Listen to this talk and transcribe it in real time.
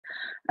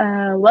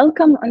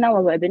Welcome on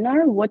our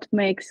webinar, What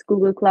Makes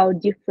Google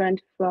Cloud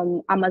Different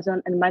from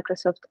Amazon and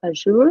Microsoft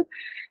Azure.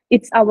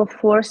 It's our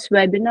fourth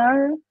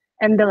webinar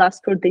and the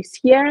last for this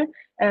year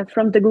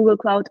from the Google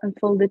Cloud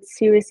Unfolded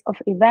series of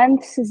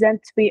events that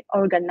we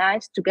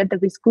organized together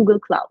with Google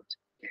Cloud.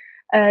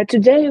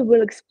 Today,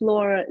 we'll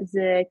explore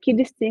the key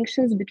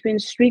distinctions between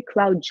three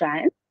cloud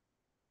giants.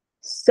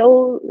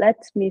 So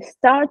let me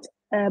start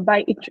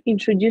by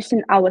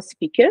introducing our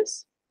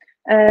speakers.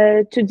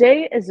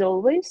 Today, as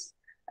always,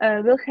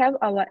 we'll have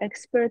our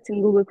expert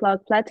in Google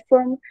Cloud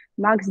Platform,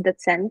 Maksym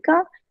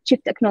Datsenko,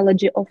 Chief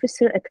Technology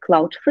Officer at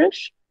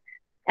Cloudfresh.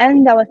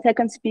 And our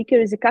second speaker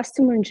is a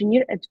customer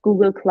engineer at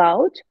Google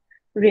Cloud,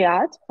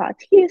 Riadh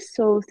Fathi.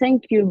 So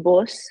thank you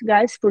both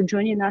guys for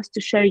joining us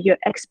to share your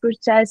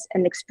expertise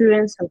and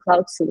experience on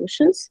cloud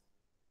solutions.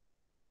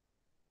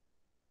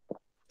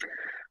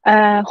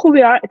 Who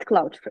we are at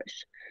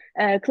Cloudfresh.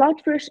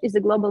 Cloudfresh is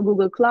a global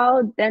Google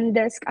Cloud,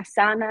 Zendesk,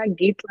 Asana,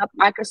 GitLab,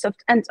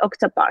 Microsoft, and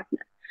Okta partner.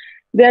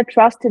 We are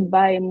trusted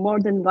by more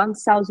than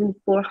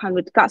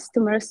 1,400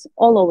 customers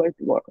all over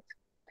the world.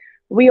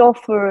 We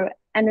offer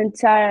an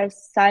entire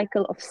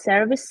cycle of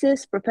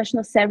services,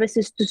 professional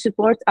services to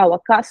support our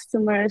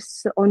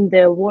customers on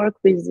their work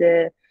with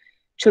the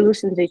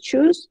solutions they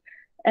choose.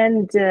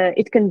 And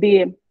it can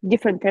be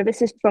different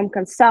services from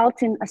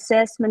consulting,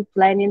 assessment,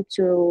 planning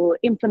to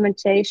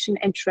implementation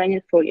and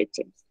training for your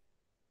teams.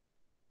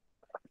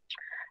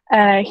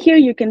 Here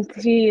you can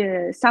see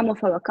some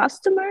of our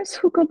customers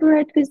who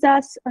cooperate with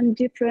us on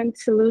different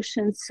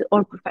solutions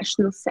or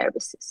professional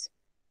services.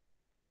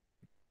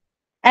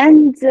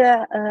 And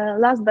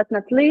last but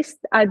not least,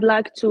 I'd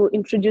like to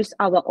introduce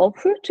our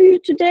offer to you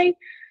today.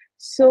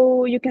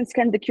 So you can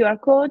scan the QR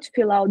code,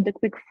 fill out the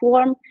quick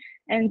form,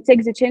 and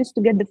take the chance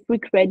to get the free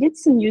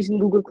credits in using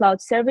Google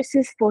Cloud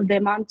services for the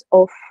amount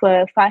of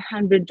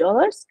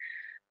 $500.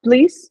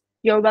 Please,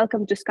 you're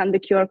welcome to scan the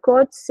QR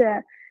codes.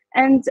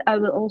 And I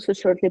will also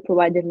shortly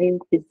provide a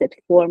link with that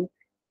form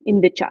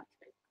in the chat.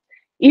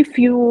 If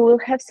you will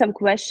have some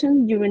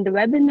questions during the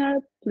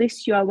webinar,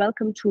 please, you are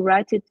welcome to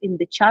write it in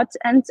the chat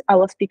and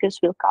our speakers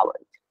will cover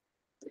it.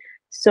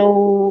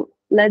 So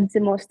let the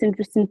most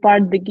interesting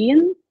part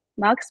begin.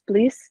 Max,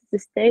 please, the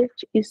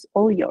stage is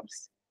all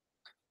yours.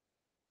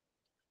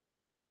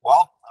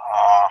 Well,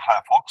 hi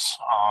folks.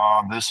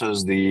 This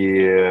is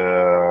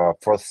the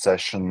fourth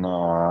session,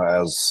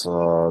 as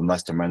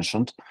Nastya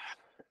mentioned.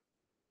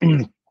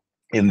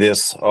 In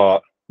this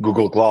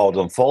Google Cloud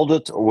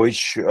Unfolded,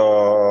 which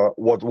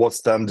what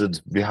standard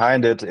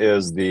behind it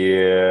is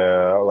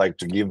the like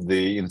to give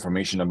the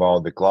information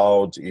about the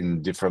cloud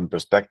in different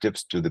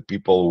perspectives to the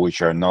people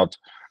which are not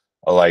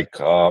like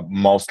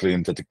mostly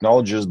into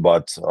technologies,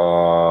 but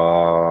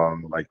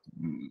like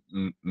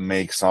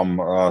make some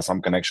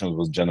connections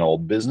with general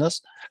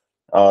business.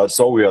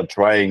 So we are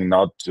trying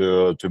not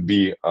to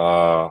be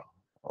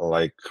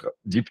like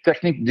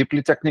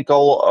deeply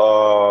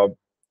technical.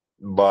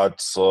 But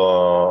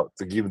to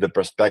give the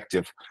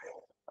perspective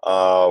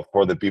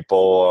for the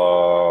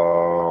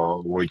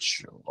people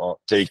which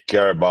take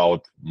care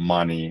about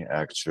money,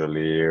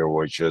 actually,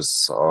 which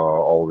is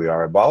all we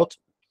are about.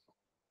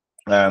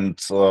 And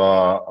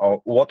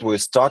what we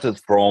started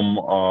from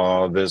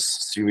this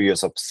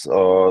series of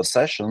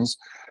sessions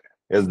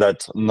is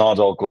that not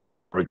all clouds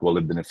are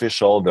equally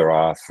beneficial. There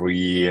are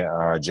three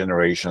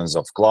generations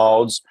of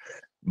clouds.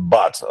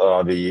 But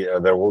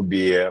there will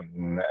be a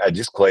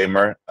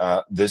disclaimer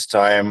this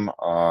time,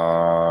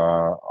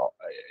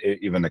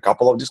 even a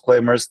couple of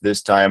disclaimers.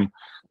 This time,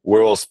 we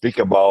will speak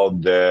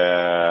about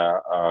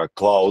the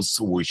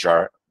clouds which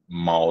are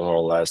more or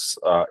less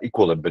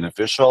equally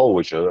beneficial,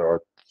 which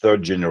are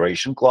third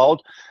generation cloud,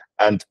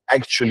 and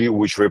actually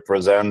which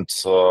represent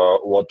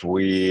what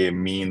we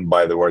mean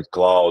by the word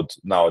cloud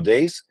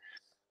nowadays.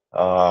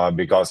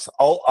 Because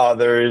all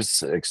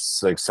others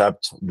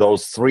except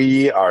those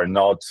three are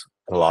not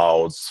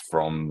clouds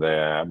from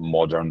the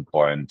modern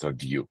point of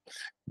view.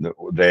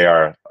 They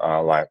are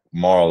like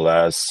more or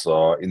less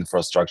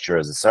infrastructure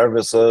as a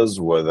services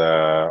with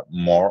a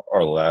more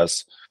or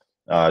less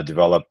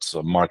developed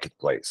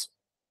marketplace.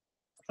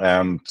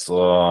 And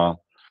well,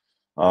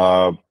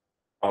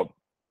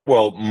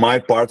 my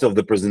part of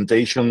the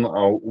presentation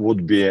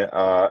would be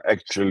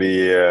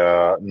actually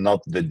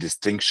not the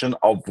distinction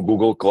of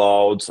Google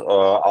Cloud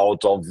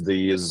out of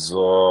these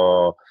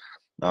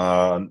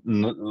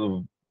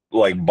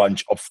like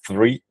bunch of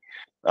three,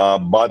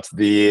 but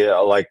the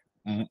like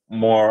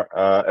more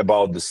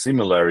about the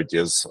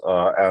similarities.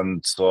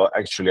 And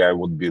actually, I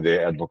would be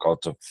the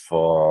advocate of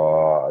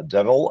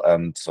devil,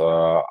 and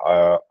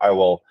I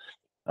will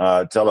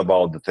tell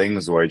about the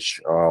things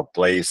which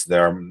place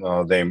them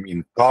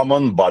in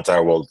common, but I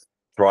will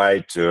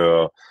try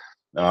to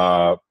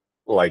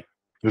like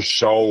to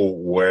show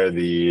where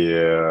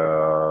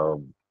the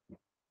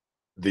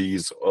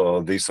this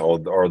or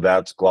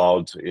that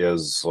cloud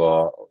is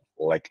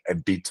like a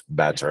bit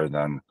better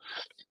than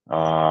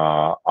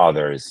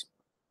others.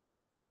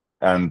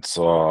 And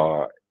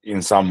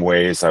in some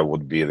ways, I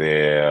would be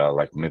the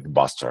like myth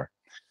buster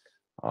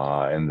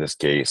in this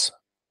case.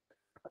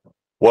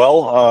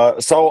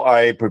 Well, so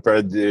I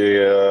prepared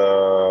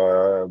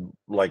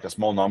like a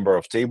small number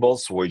of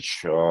tables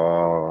which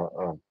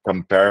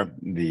compare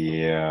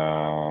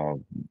the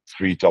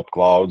three top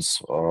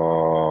clouds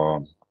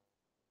one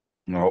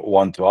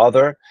to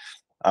other.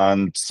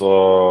 And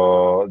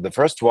the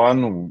first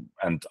one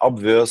and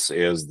obvious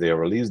is the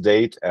release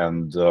date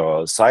and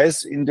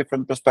size in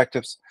different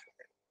perspectives.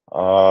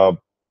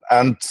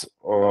 And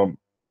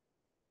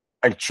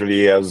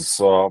Actually, as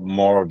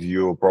more of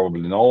you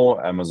probably know,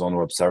 Amazon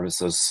Web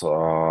Services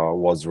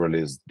was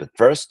released the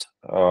first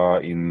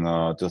in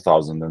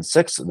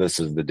 2006. This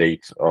is the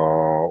date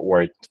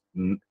where it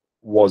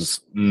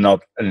was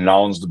not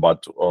announced,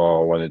 but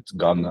when it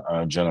gone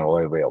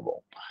generally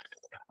available.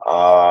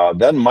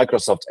 Then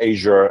Microsoft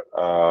Azure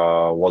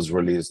was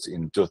released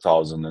in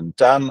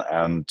 2010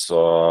 and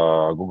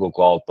Google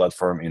Cloud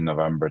Platform in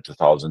November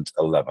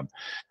 2011.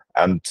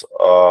 And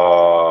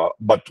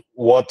but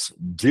what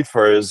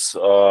differs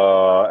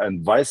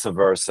and vice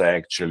versa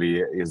actually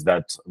is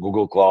that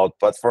Google Cloud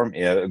Platform,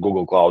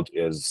 Google Cloud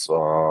is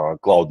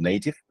cloud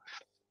native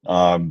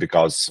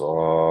because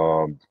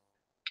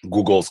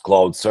Google's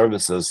cloud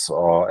services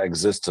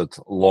existed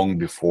long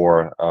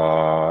before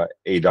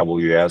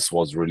AWS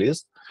was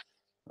released.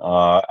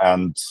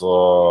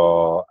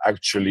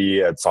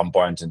 Actually, at some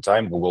point in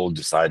time, Google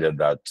decided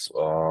that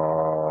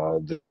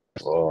the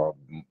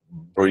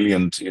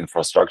brilliant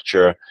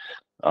infrastructure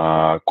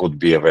could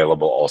be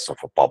available also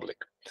for public.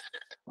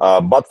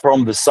 But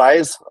from the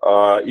size,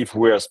 if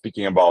we are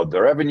speaking about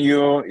the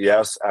revenue,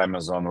 yes,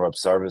 Amazon Web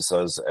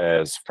Services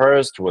is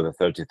first with a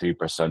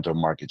 33% of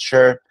market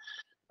share.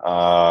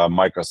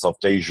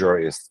 Microsoft Azure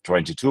is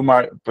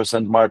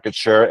 22% market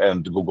share,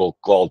 and Google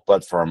Cloud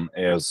Platform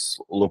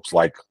looks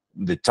like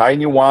the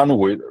tiny one,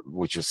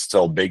 which is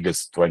still big,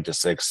 is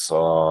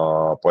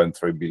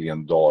 $26.3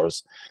 billion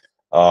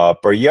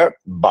per year.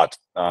 But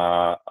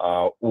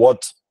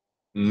what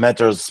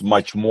matters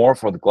much more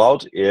for the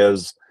cloud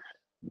is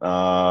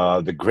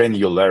the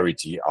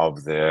granularity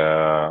of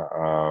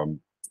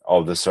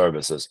the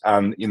services.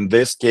 And in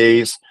this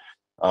case,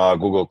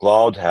 Google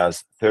Cloud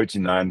has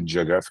 39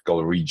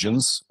 geographical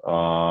regions,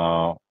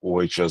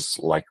 which is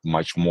like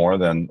much more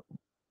than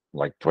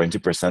like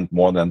 20%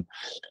 more than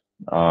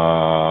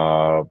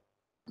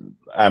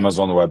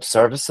Amazon Web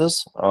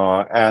Services.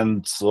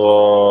 And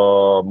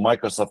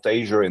Microsoft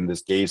Azure in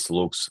this case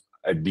looks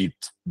a bit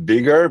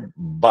bigger,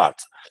 but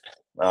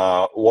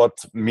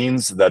what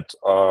means that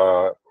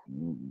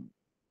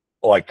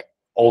like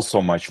also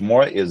much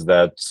more is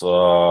that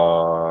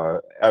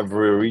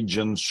every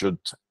region should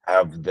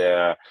have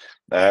their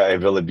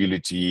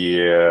availability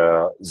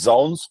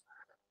zones,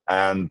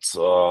 and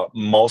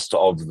most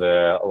of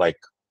the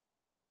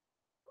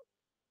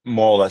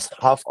more or less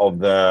half of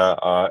the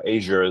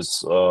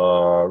Azure's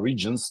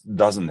regions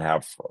don't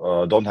have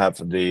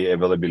the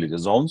availability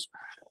zones.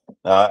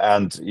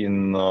 And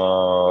in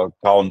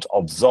count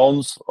of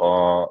zones,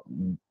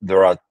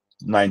 there are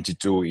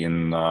 92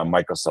 in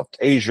Microsoft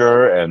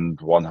Azure and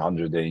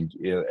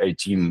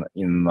 118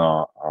 in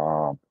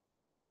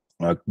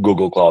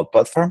Google Cloud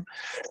Platform.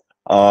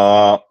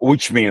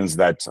 Which means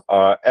that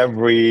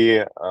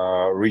every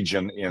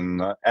region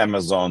in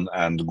Amazon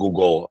and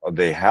Google,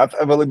 they have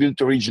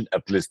availability region,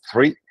 at least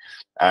 3.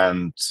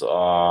 And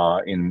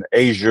in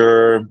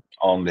Azure,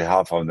 only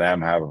half of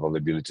them have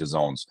availability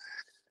zones,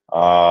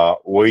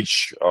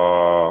 which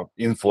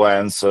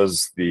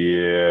influences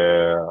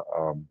the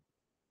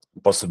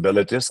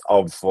possibilities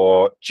of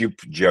cheap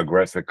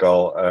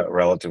geographical,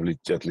 relatively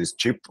at least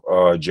cheap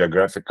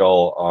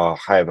geographical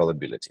high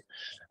availability.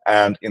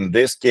 And in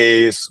this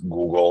case,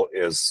 Google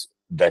is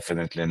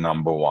definitely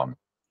number one.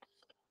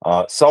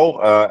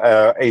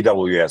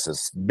 AWS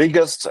is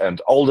biggest and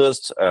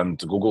oldest, and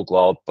Google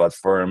Cloud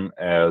Platform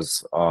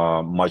is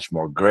much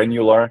more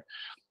granular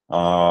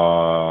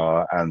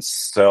and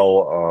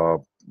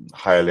still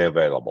highly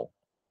available.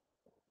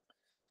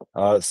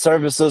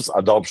 Services,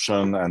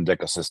 adoption, and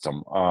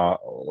ecosystem.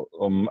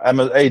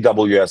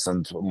 AWS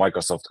and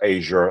Microsoft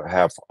Azure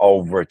have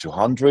over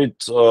 200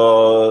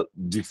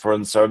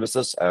 different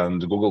services,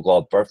 and Google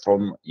Cloud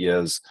Platform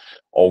is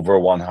over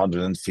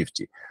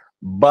 150.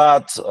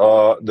 But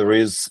there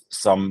is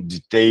some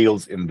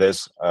details in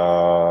this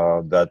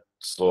that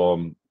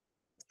some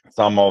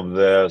of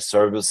the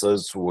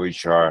services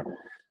which are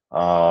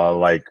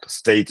like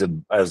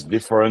stated as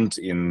different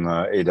in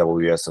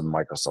AWS and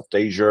Microsoft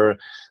Azure,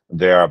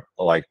 they are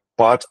like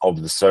part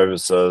of the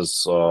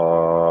services,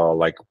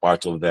 like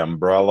part of the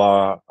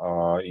umbrella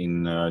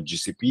in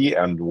GCP,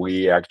 and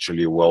we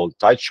actually will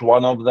touch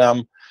one of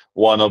them,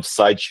 one of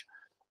such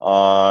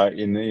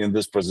in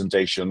this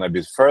presentation a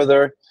bit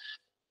further.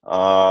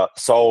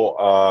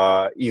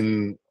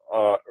 In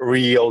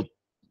real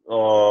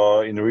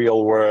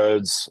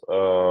words,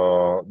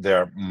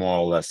 they're more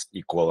or less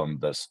equal on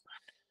this.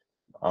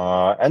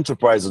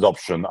 Enterprise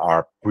adoption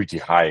are pretty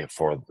high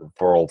for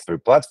all 3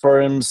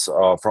 platforms.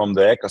 From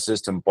the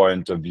ecosystem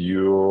point of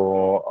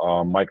view,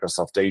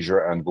 Microsoft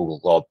Azure and Google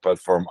Cloud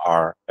Platform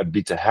are a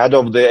bit ahead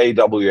of the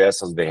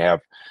AWS, as they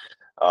have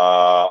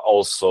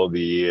also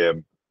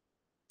the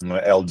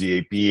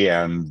LDAP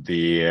and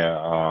the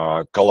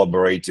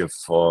collaborative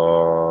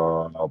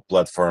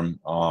platform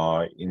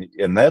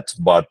in it,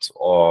 but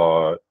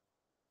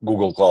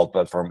Google Cloud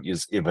Platform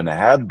is even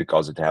ahead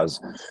because it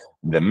has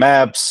the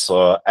maps,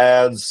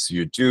 ads,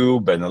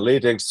 YouTube,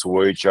 analytics,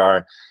 which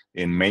are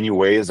in many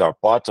ways are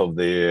part of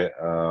the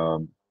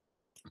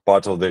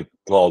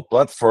cloud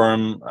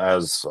platform,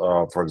 as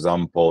for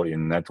example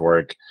in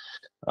network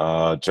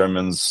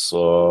terms,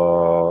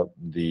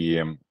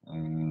 the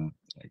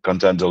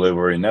content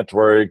delivery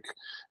network.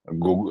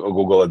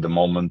 Google at the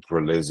moment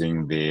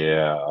releasing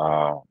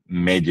the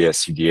media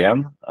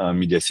CDN,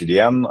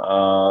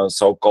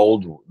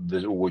 so-called,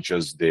 which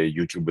is the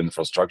YouTube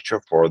infrastructure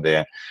for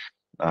the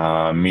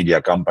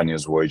media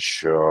companies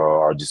which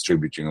are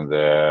distributing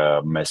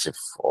the massive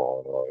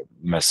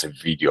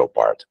video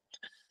part.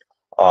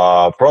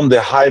 From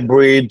the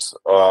hybrid,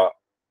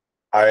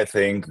 I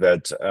think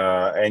that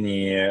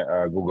any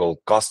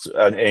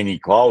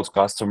cloud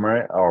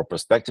customer or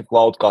prospective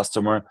cloud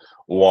customer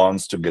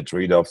wants to get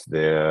rid of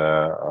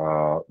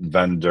the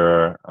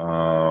vendor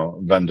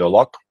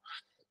lock,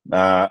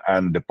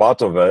 and the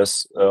part of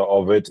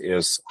it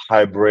is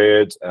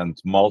hybrid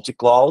and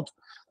multi-cloud.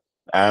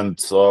 And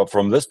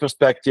from this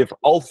perspective,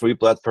 all three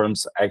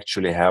platforms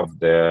actually have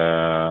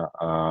the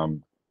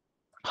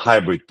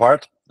hybrid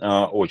part,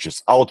 which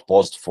is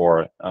Outpost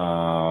for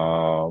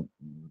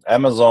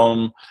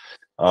Amazon,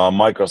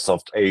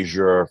 Microsoft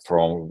Azure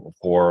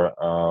for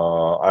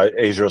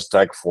Azure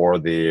Stack for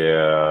the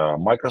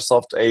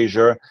Microsoft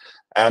Azure,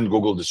 and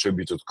Google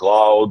Distributed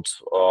Cloud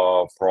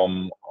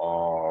from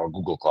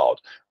Google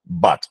Cloud.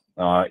 But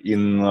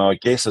in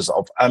cases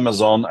of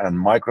Amazon and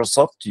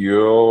Microsoft,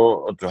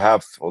 you to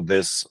have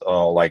this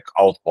like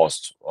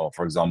Outpost,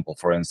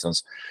 for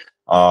instance,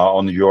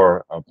 on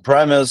your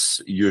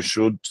premise, you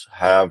should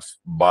have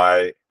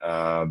buy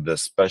the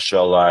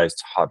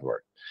specialized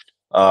hardware.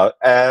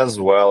 As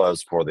well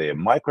as for the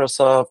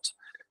Microsoft,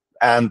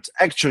 and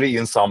actually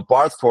in some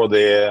part for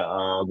the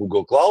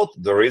Google Cloud,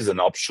 there is an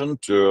option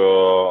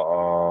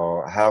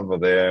to have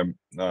the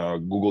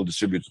Google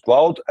Distributed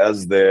Cloud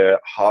as the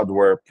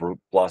hardware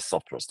plus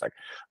software stack.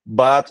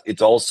 But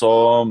it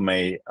also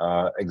may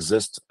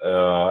exist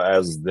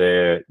as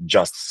the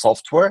just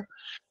software.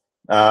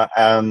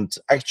 And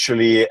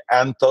actually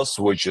Anthos,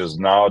 which is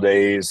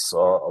nowadays,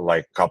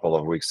 like a couple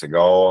of weeks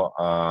ago,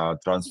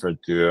 transferred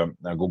to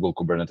Google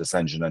Kubernetes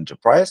Engine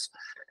Enterprise.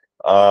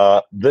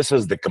 This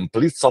is the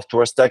complete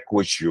software stack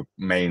which you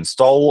may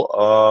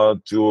install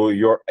to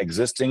your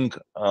existing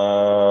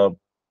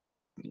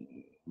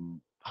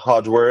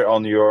hardware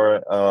on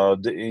your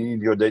in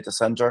your data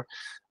center,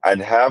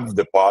 and have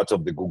the part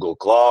of the Google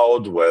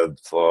Cloud with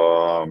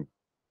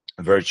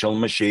virtual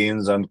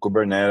machines and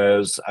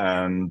Kubernetes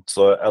and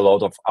a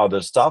lot of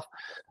other stuff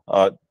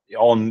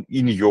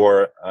in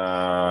your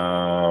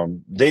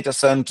data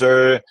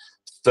center,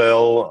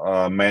 still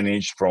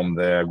managed from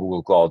the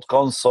Google Cloud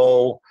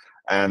Console.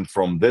 And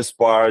from this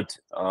part,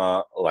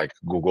 like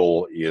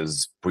Google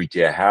is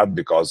pretty ahead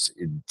because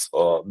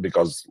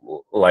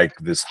like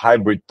this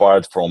hybrid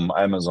part from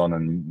Amazon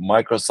and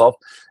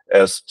Microsoft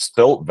is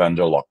still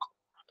vendor lock.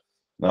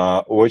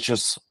 Which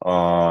is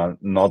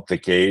not the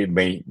case,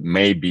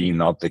 maybe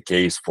not the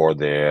case for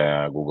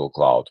the Google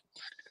Cloud.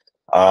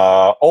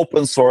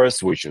 Open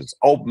source, which is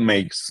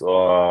makes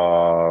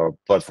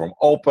platform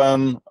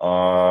open,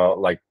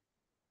 like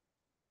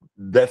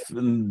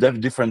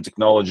different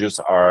technologies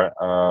are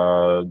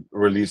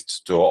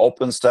released to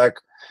OpenStack,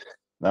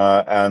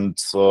 and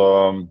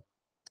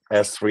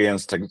S3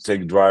 and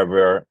Stack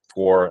Driver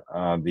for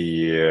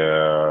the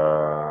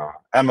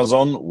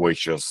Amazon,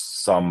 which is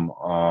some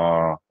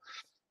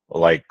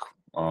like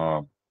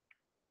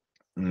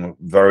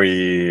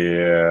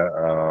very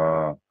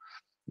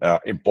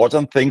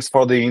important things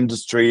for the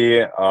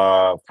industry.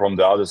 From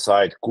the other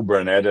side,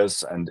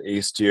 Kubernetes and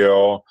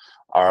Istio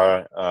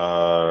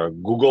are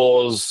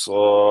Google's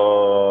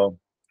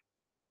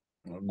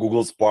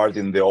part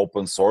in the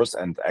open source,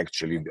 and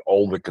actually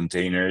all the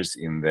containers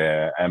in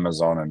the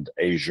Amazon and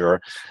Azure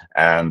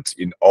and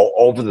in all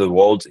over the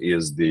world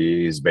is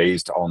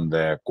based on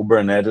the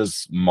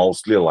Kubernetes,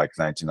 mostly like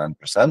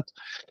 99%.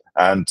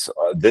 And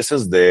this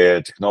is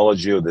the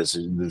technology. This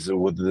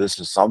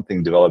is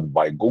something developed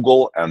by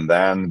Google and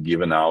then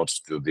given out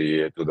to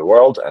the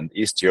world. And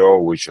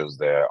Istio, which is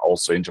the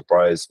also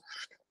enterprise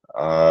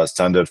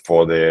standard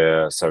for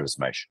the service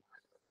mesh.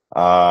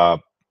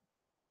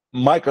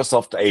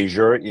 Microsoft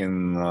Azure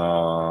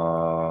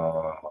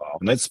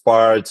on its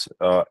part,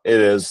 it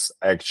is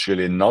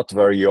actually not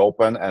very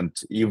open, and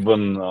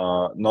even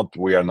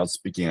we are not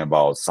speaking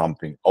about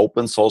something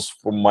open source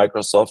from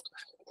Microsoft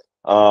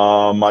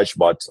much,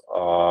 but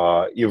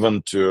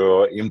even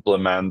to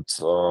implement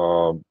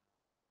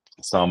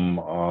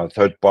some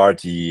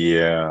third-party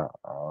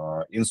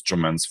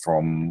instruments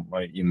from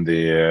in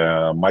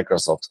the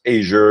Microsoft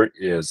Azure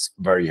is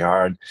very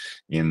hard,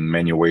 in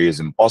many ways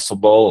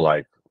impossible.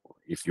 Like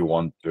if you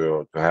want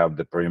to have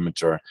the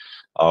perimeter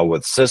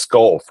with Cisco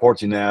or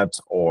Fortinet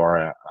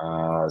or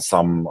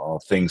some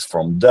things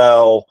from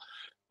Dell,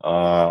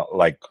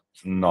 like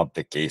not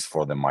the case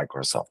for the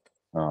Microsoft.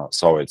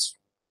 So it's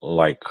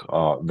like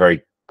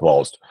very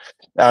closed.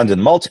 And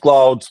in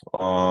multi-cloud,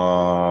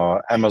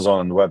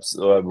 Amazon Web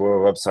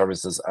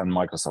Services and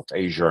Microsoft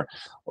Azure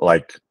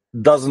like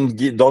don't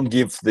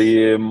give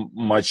the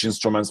much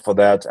instruments for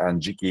that,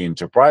 and GK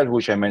Enterprise,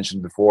 which I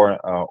mentioned before,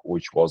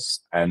 which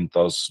was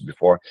Anthos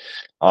before,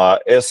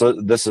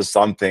 this is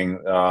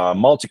something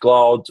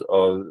multi-cloud,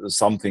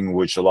 something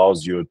which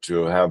allows you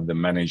to have the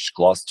managed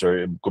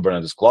cluster,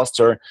 Kubernetes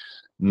cluster,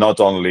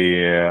 not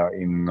only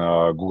in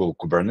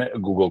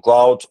Google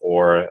Cloud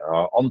or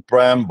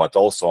on-prem, but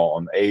also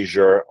on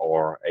Azure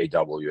or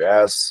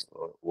AWS,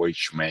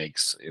 which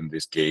makes, in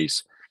this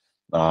case,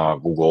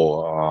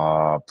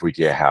 Google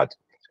pretty ahead.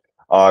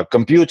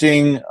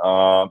 Computing,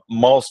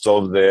 most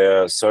of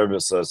the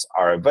services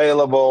are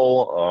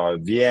available,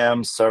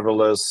 VMs,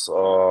 serverless,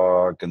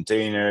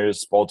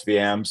 containers, spot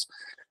VMs,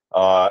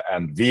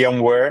 and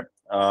VMware.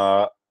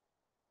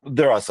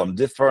 There are some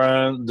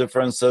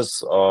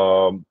differences,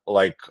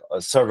 like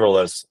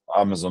serverless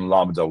Amazon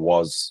Lambda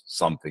was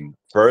something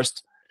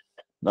first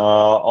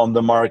on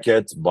the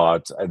market,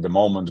 but at the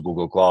moment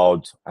Google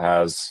Cloud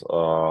has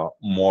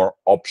more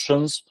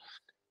options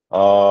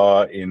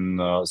in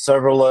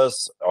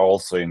serverless,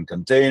 also in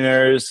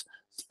containers.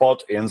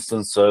 Spot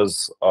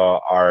instances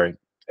are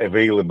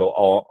available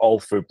on all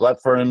three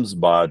platforms,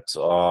 but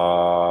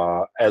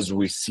as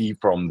we see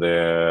from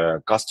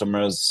the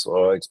customers'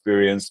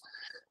 experience,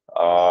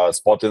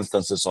 spot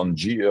instances on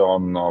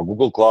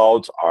Google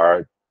Cloud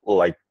are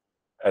like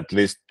at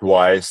least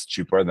twice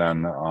cheaper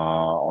than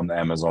on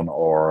Amazon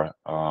or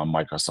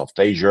Microsoft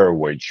Azure,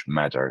 which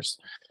matters.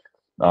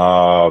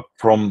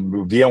 From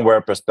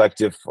VMware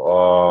perspective,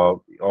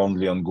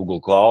 only on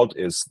Google Cloud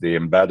is the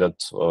embedded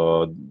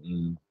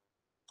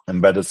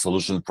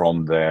solution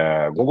from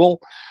the Google.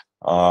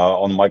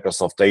 On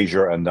Microsoft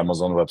Azure and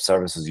Amazon Web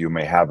Services, you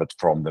may have it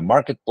from the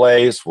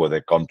marketplace with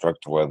a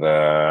contract with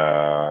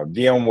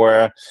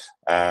VMware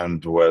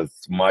and with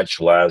much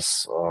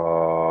less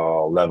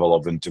level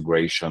of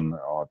integration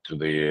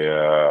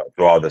to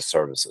other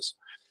services.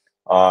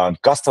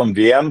 Custom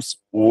VMs,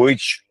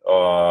 which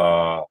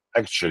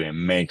actually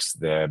makes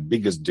the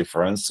biggest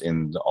difference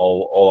in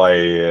all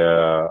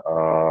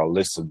I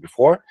listed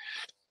before,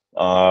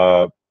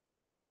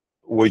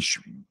 which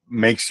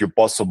makes you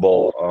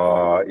possible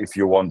if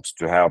you want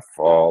to have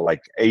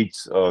like 8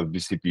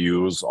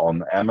 vCPUs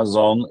on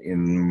Amazon.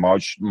 In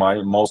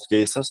most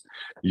cases,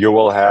 you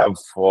will have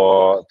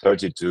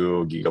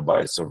 32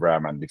 gigabytes of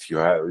RAM, and if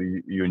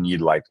you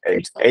need like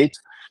 8.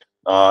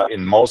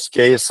 In most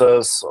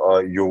cases,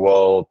 you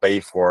will pay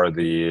for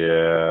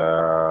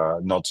the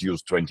not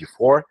use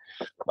 24.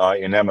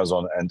 In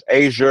Amazon and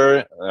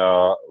Azure,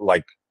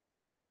 like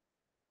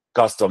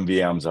custom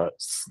VMs are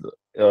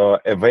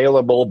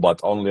available, but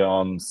only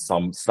on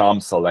some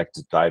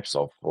selected types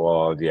of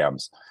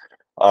VMs.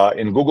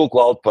 In Google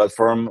Cloud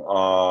Platform,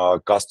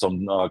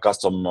 custom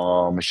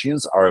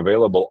machines are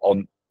available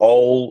on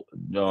all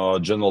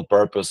general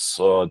purpose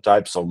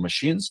types of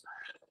machines.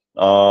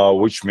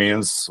 Which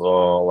means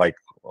like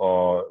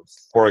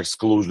for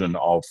exclusion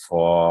of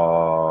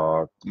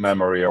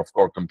memory of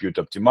core compute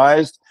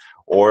optimized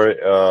or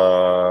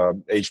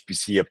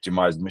HPC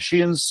optimized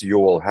machines, you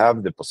will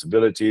have the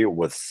possibility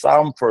with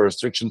some for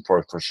restriction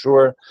for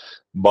sure.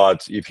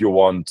 But if you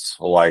want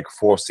like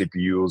 4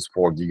 CPUs,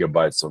 4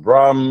 gigabytes of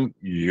RAM,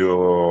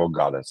 you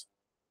got it.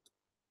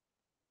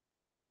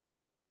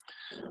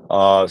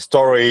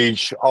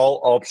 Storage,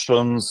 all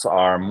options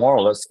are more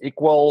or less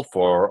equal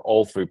for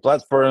all 3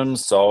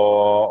 platforms, so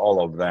all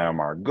of them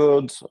are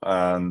good.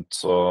 And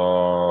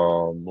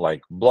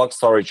like block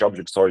storage,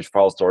 object storage,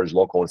 file storage,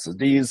 local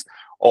SSDs,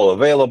 all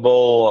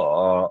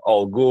available,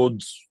 all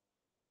good.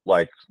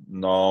 Like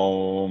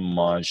no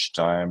much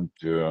time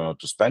to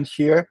spend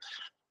here.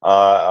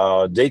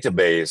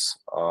 Database,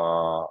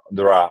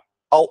 there are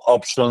all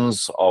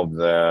options of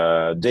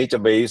the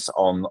database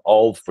on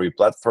all 3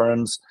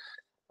 platforms.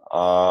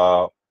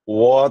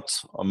 What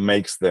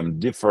makes them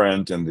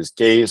different in this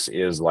case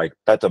is like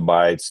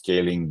petabyte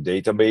scaling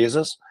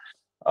databases.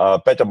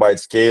 Petabyte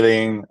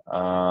scaling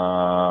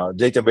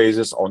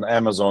databases on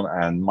Amazon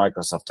and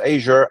Microsoft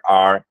Azure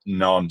are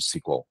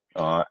non-SQL.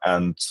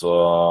 And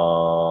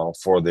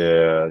for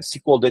the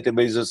SQL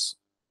databases,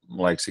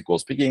 like SQL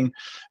speaking,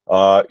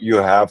 you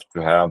have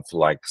to have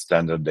like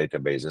standard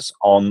databases.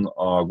 On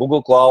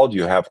Google Cloud,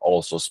 you have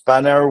also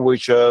Spanner,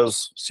 which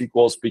is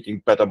SQL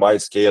speaking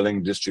petabyte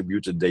scaling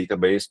distributed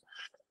database,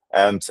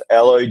 and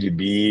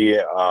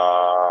AlloyDB,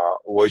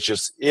 which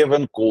is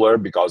even cooler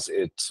because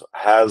it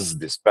has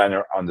the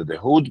Spanner under the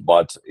hood,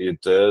 but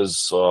it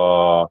is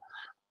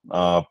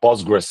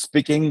Postgres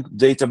speaking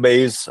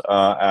database,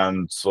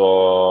 and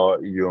so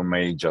you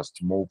may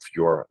just move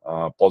your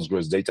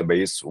Postgres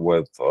database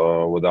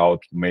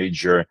without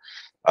major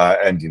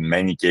and in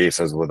many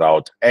cases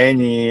without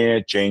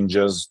any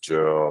changes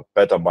to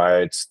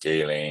petabyte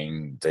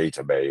scaling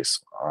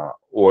database,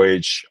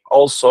 which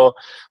also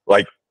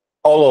like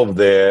all of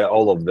the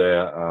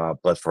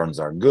platforms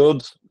are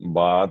good,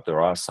 but there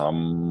are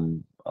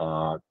some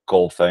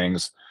cool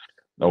things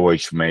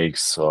which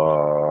makes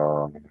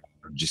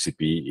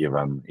GCP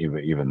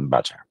even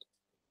better.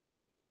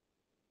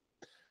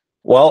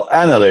 Well,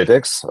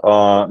 analytics,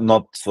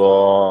 not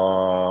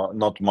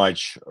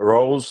much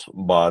rows,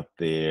 but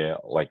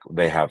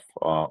they have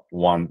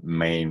one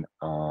main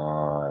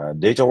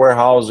data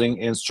warehousing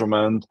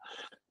instrument.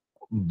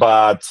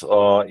 But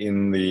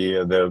in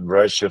the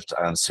Redshift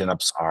and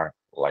Synapse are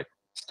like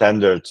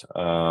standard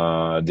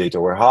data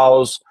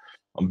warehouse.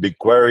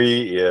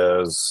 BigQuery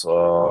is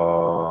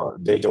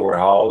data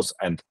warehouse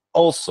and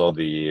also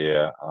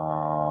the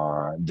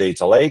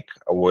data lake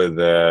with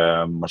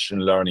machine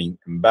learning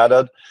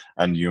embedded,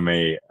 and you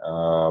may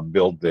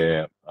build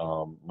the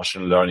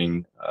machine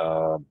learning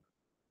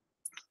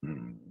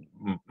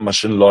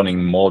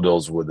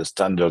models with the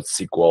standard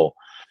SQL,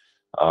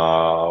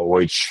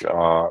 which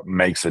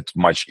makes it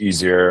much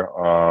easier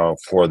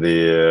for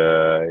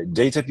the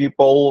data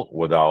people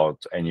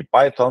without any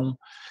Python,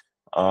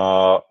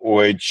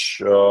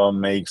 which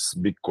makes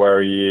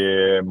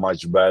BigQuery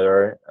much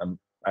better,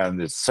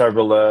 and it's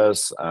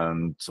serverless,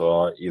 and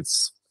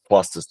it's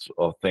fastest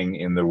thing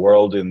in the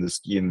world in this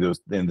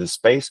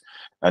space.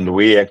 And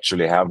we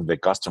actually have the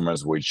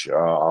customers which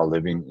are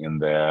living in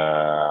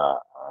the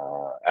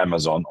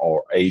Amazon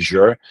or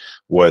Azure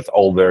with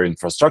all their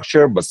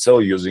infrastructure, but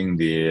still using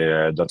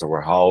the data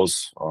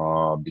warehouse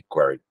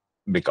BigQuery,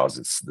 because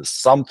it's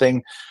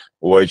something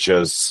which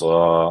is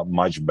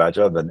much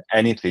better than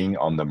anything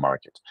on the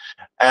market.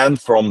 And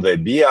from the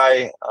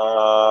BI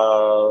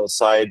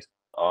side,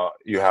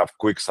 you have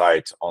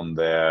QuickSight on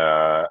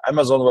the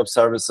Amazon Web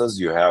Services,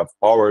 you have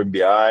Power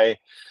BI,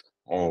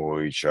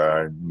 which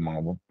are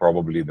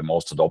probably the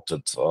most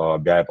adopted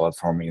BI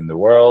platform in the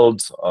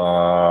world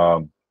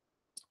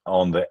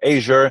on the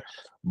Azure,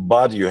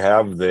 but you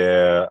have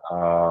the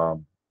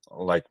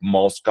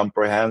most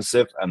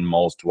comprehensive and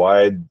most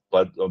wide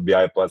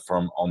BI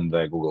platform on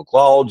the Google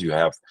Cloud. You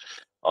have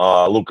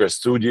Looker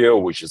Studio,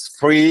 which is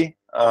free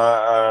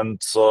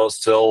and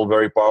still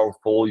very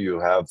powerful. You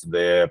have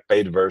the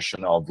paid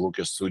version of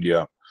Looker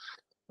Studio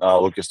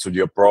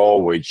Pro,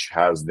 which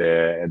has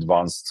the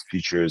advanced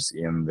features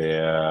in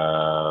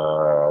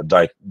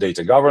the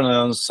data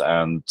governance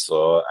and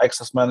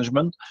access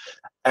management.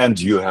 And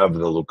you have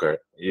the Looker.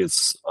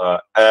 It's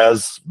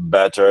as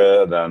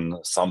better than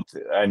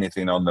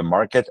anything on the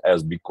market,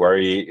 as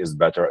BigQuery is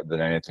better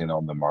than anything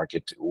on the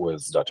market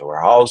with data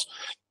warehouse.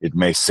 It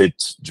may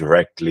sit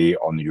directly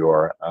on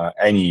your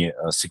any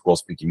SQL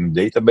speaking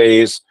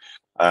database,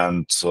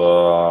 and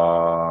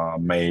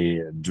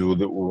may do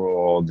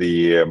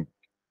the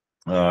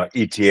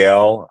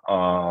ETL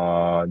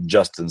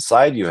just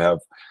inside. You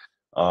have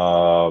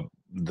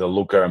the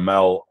Looker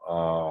ML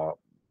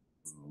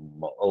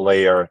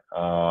layer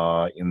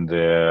in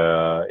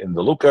the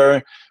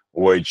Looker,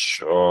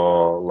 which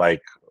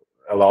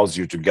allows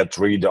you to get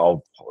rid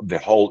of the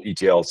whole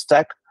ETL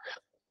stack,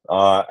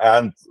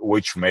 and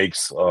which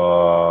makes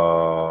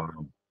the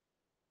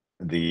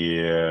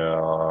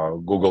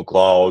Google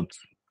Cloud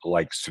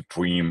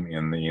supreme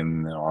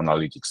in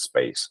analytics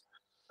space.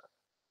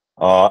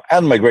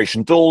 And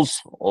migration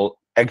tools. Well,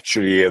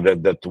 actually,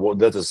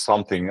 that is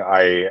something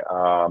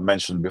I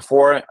mentioned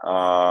before.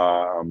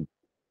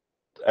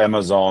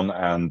 Amazon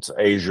and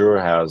Azure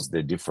has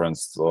the different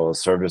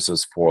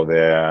services for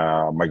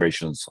the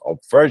migrations of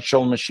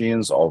virtual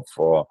machines, of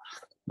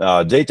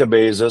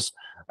databases.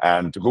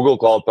 And Google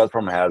Cloud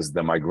Platform has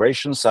the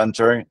Migration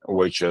Center,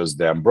 which is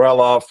the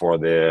umbrella for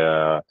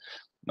the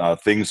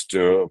things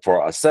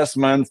for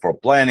assessment, for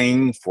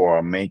planning,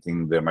 for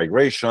making the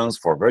migrations,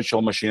 for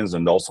virtual machines,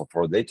 and also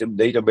for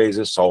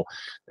databases. So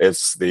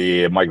it's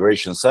the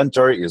Migration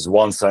Center is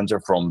one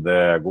center from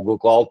the Google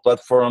Cloud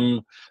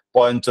Platform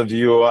point of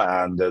view,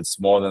 and it's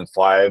more than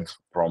 5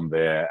 from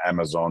the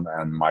Amazon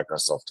and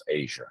Microsoft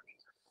Azure.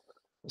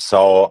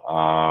 So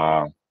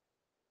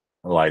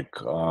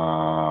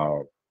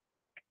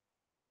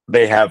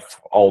they have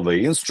all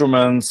the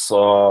instruments.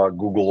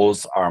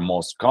 Google's are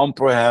most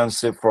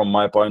comprehensive from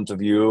my point of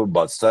view,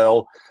 but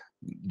still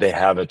they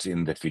have it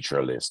in the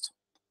feature list.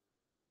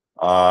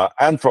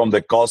 And from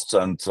the cost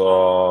and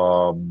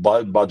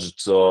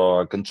budget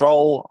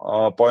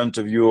control point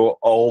of view,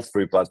 all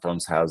 3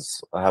 platforms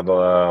have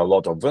a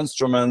lot of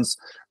instruments,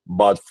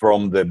 but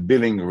from the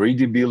billing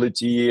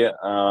readability,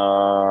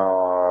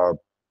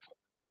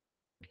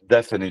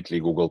 definitely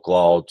Google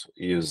Cloud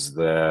is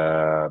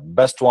the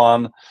best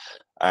one.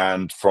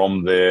 And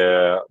from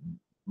the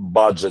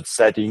budget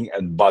setting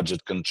and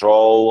budget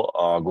control,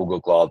 Google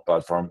Cloud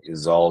Platform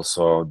is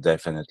also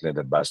definitely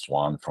the best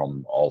one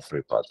from all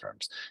 3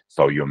 platforms.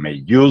 So you may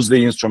use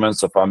the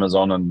instruments of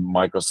Amazon and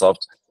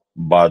Microsoft,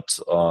 but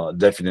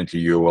definitely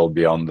you will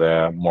be on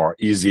the more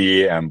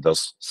easy and the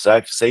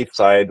safe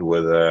side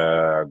with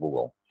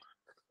Google.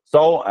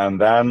 So, and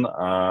then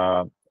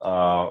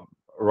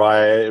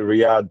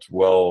Riadh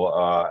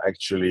will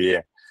actually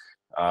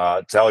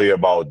tell you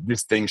about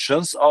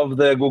distinctions of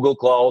the Google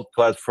Cloud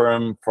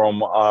Platform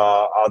from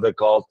other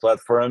cloud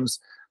platforms.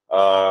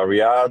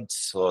 Riadh,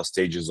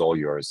 stage is all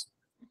yours.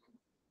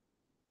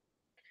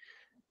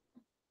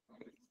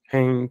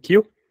 Thank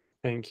you.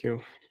 Thank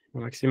you,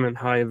 Maksym, and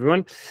hi,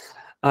 everyone.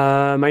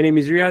 My name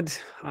is Riadh.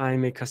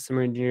 I'm a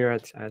customer engineer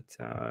at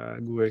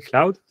Google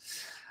Cloud.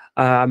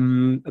 A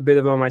bit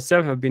about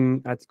myself. I've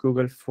been at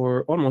Google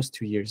for almost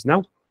 2 years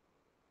now.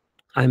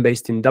 I'm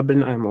based in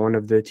Dublin. I'm one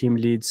of the team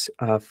leads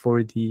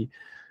for the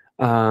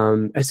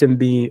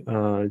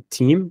SMB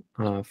team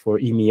for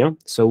EMEA.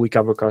 So we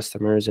cover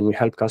customers and we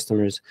help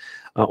customers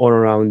all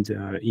around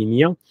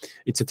EMEA.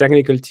 It's a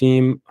technical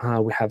team.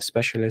 We have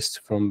specialists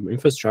from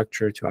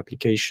infrastructure to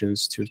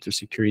applications to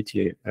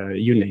security,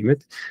 you name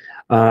it.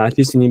 At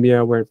least in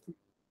EMEA, we're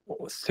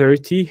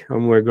 30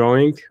 and we're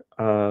growing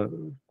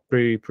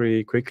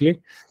pretty quickly.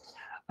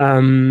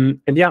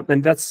 And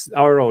that's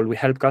our role. We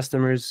help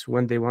customers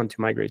when they want to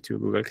migrate to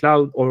Google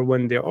Cloud or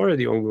when they're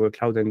already on Google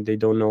Cloud and they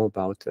don't know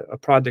about a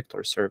product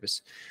or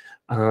service,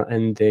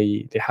 and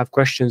they have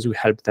questions. We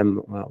help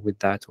them with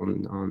that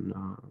on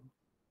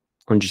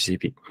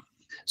GCP.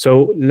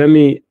 So let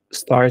me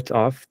start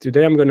off.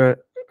 Today I'm gonna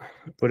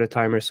put a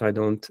timer so I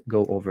don't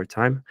go over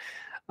time.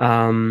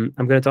 I'm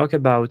gonna talk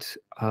about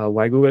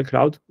why Google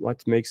Cloud,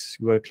 what makes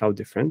Google Cloud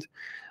different.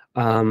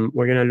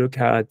 We're gonna look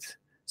at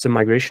some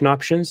migration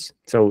options.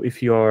 So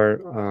if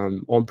you're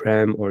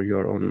on-prem or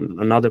you're on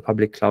another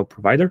public cloud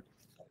provider,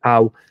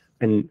 how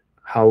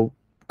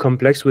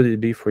complex would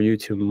it be for you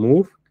to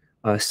move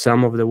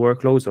some of the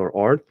workloads or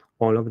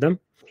all of them?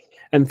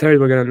 And third,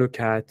 we're going to look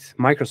at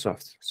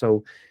Microsoft.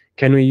 So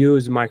can we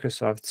use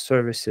Microsoft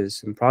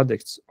services and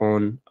products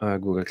on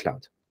Google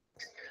Cloud?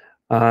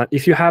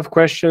 If you have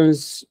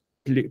questions,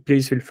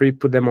 please feel free to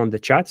put them on the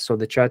chat. So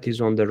the chat is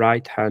on the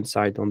right-hand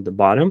side on the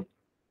bottom.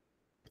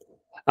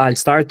 I'll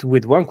start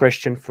with one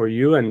question for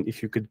you, and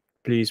if you could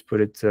please put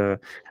it,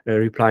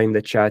 reply in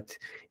the chat.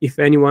 If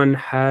anyone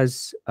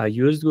has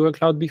used Google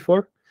Cloud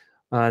before,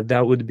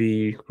 that would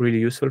be really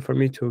useful for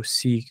me to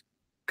see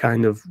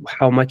kind of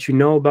how much you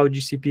know about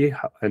GCP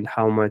and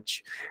how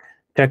much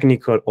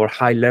technical or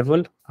high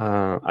level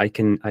I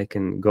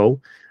can go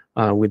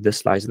with the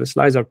slides. The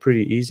slides are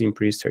pretty easy and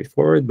pretty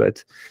straightforward,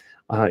 but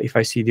if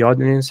I see the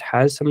audience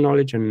has some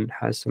knowledge and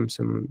has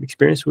some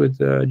experience with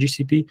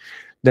GCP,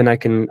 then I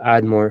can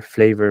add more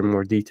flavor,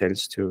 more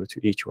details to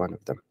each one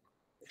of them.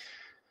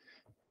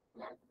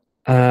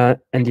 On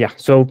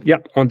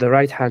the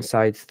right-hand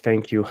side,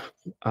 thank you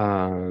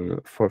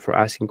for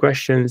asking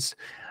questions.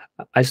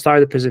 I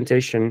started the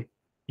presentation,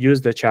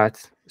 use the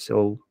chat,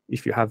 so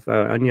if you have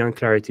any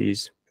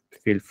unclarities,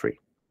 feel free.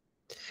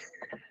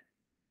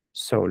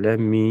 So let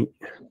me...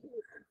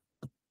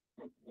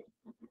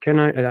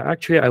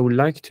 I would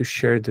like to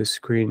share the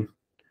screen,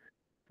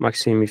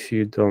 Maksym, if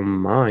you don't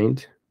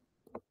mind.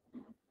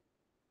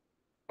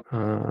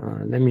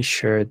 Let me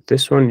share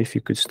this one. If you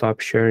could stop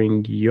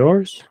sharing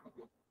yours.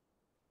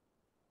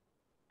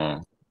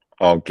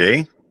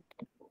 Okay.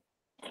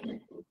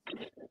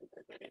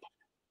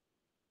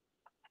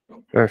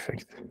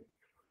 Perfect.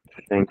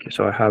 Thank you.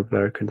 So I have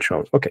better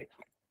control. Okay.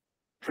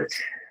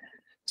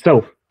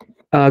 So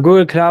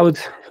Google Cloud,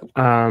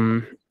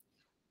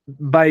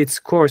 by its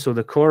core, so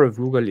the core of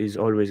Google is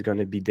always going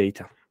to be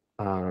data,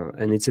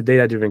 and it's a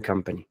data-driven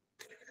company.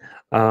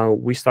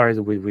 We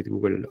started with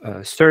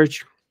Google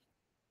Search.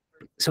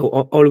 So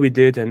all we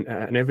did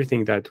and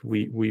everything that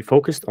we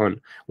focused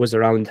on was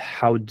around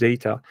how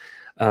data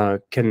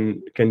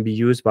can be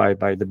used by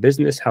the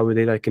business, how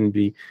data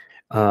can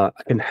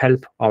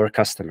help our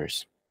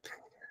customers.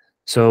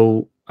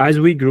 So as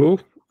we grew,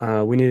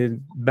 we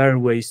needed better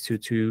ways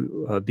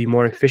to be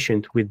more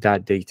efficient with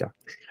that data,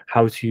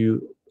 how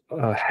to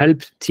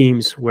help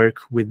teams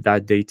work with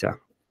that data,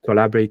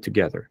 collaborate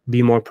together,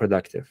 be more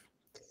productive.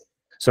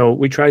 So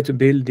we try to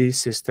build these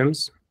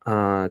systems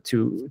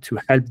to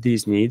help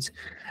these needs,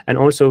 and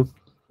also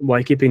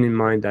while keeping in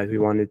mind that we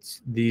wanted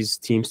these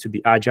teams to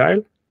be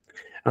agile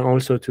and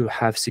also to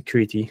have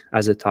security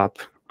as a top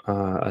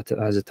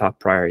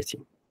priority.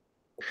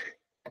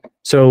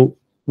 So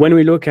when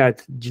we look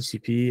at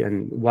GCP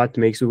and what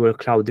makes Google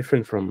Cloud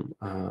different from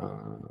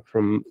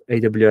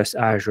AWS,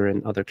 Azure,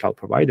 and other cloud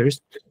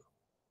providers,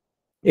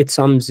 it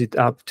sums it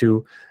up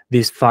to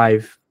these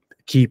 5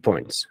 key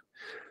points.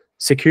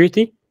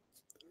 Security,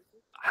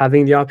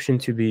 having the option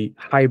to be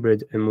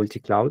hybrid and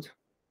multi-cloud,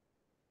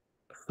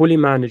 fully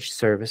managed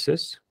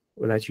services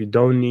that you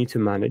don't need to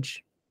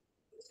manage,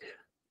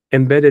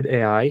 embedded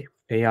AI,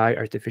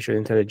 artificial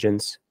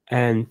intelligence,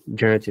 and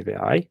generative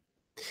AI,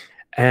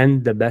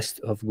 and the best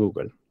of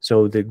Google.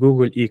 So the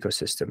Google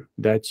ecosystem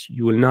that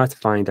you will not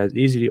find as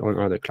easily on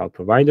other cloud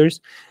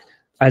providers,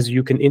 as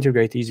you can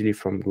integrate easily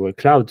from Google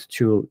Cloud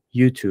to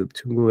YouTube,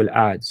 to Google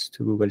Ads,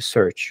 to Google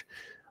Search,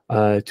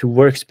 to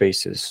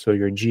workspaces, so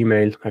your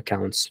Gmail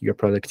accounts, your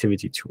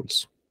productivity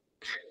tools.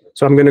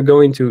 So I'm going to go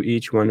into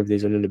each one of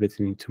these a little bit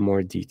into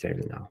more detail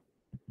now.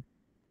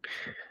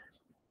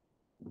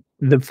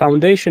 The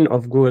foundation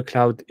of Google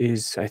Cloud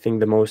is, I think,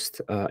 the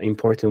most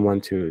important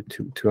one to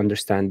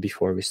understand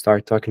before we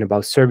start talking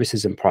about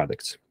services and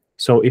products.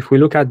 So if we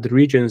look at the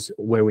regions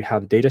where we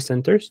have data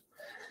centers,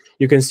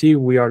 you can see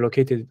we are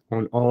located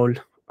on all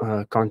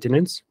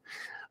continents.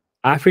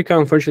 Africa,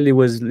 unfortunately,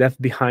 was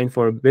left behind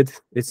for a bit.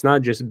 It's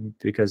not just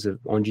because of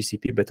on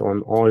GCP, but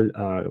on all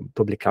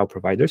public cloud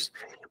providers.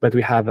 But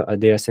we have a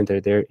data center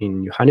there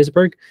in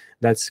Johannesburg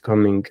that's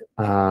coming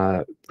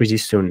pretty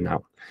soon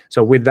now.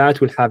 So with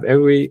that, we'll have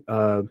every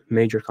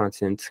major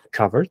continent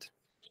covered.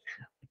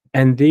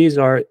 And these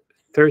are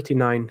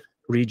 39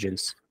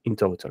 regions in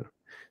total.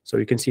 So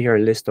you can see here a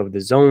list of the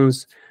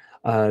zones,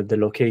 the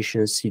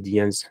locations,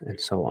 CDNs, and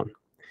so on.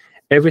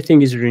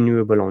 Everything is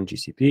renewable on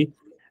GCP.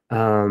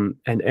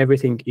 And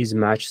everything is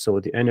matched, so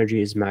the energy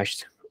is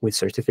matched with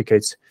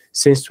certificates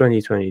since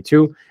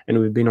 2022, and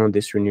we've been on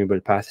this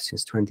renewable path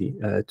since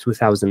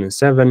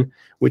 2007,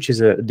 which is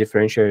a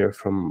differentiator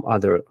from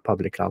other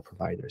public cloud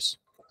providers.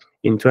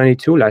 In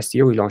 22, last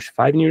year, we launched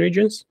 5 new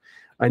regions,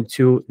 and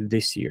 2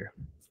 this year.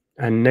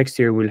 And next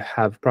year, we'll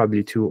have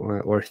probably 2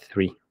 or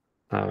 3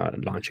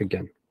 launch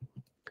again.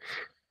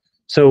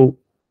 So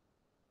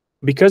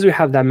because we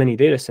have that many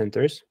data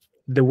centers,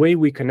 the way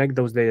we connect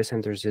those data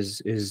centers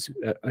is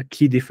a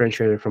key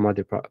differentiator from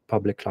other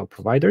public cloud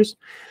providers,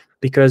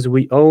 because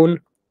we own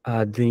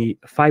the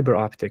fiber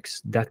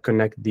optics that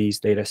connect these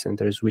data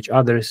centers, which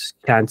others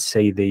can't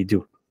say they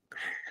do.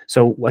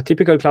 So a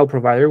typical cloud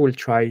provider will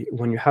try,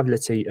 when you have,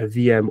 let's say, a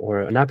VM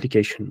or an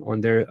application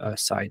on their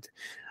side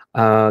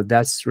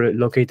that's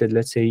located,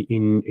 let's say,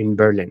 in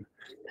Berlin,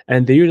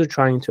 and the user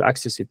trying to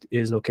access it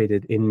is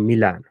located in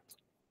Milan.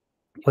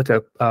 What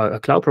a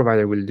cloud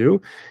provider will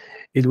do,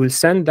 it will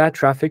send that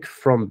traffic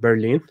from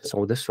Berlin,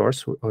 so the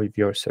source of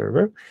your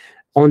server,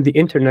 on the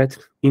internet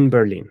in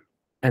Berlin.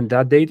 And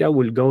that data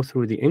will go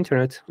through the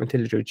internet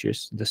until it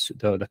reaches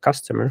the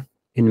customer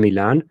in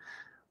Milan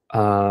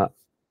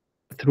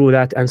through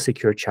that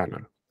unsecure channel.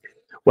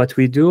 What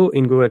we do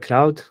in Google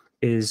Cloud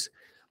is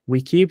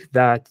we keep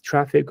that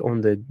traffic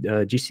on the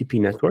GCP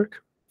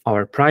network,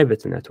 our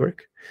private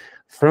network,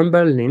 from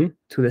Berlin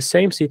to the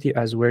same city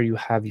as where you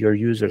have your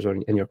users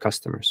and your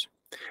customers.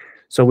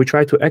 So we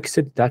try to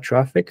exit that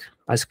traffic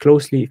as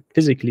closely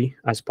physically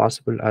as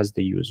possible as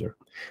the user.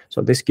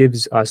 So this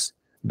gives us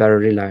better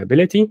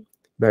reliability,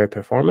 better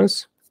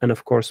performance, and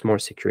of course, more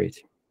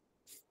security.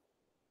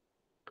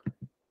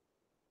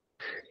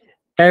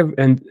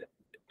 And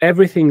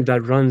everything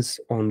that runs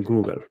on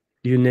Google,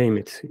 you name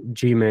it,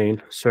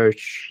 Gmail,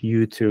 search,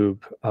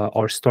 YouTube,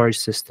 our storage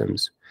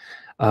systems,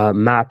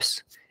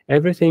 maps,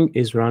 everything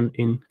is run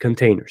in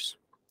containers.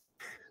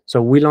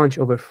 So we launch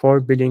over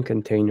 4 billion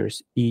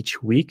containers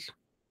each week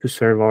to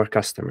serve our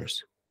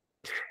customers.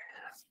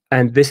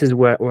 And this is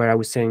where I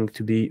was saying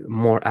to be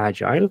more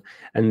agile.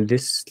 And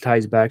this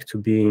ties back to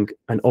being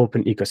an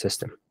open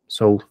ecosystem.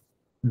 So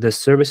the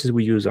services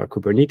we use are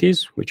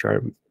Kubernetes, which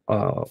are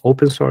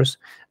open source,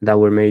 that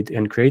were made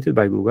and created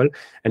by Google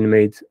and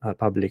made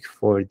public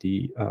for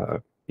the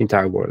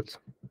entire world.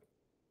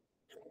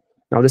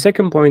 Now, the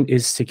second point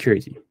is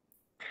security.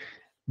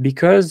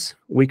 Because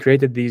we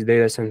created these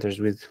data centers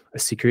with a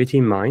security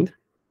in mind,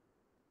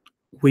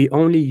 we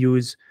only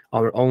use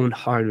our own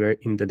hardware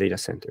in the data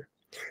center.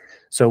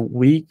 So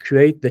we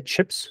create the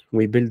chips,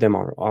 we build them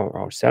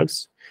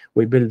ourselves,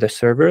 we build the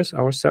servers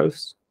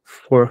ourselves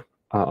for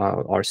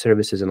our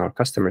services and our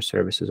customer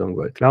services on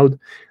Google Cloud.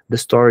 The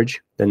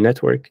storage, the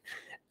network,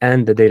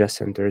 and the data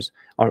centers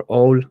are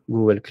all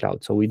Google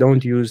Cloud. So we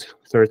don't use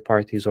third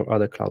parties or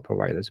other cloud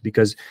providers,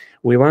 because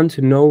we want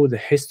to know the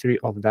history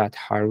of that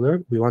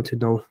hardware. We want to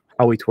know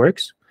how it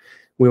works.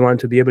 We want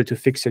to be able to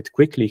fix it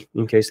quickly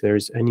in case there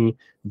is any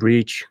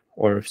breach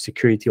or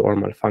security or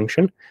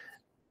malfunction.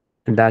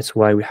 And that's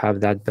why we have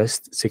that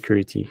best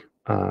security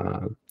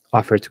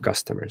offered to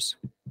customers.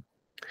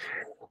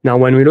 Now,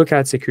 when we look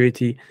at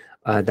security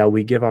that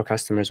we give our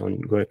customers on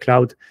Google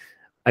Cloud,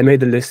 I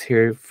made a list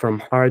here from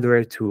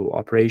hardware to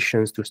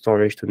operations to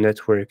storage to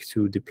network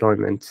to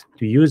deployment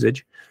to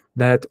usage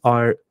that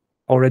are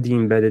already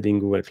embedded in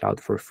Google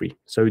Cloud for free.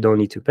 So you don't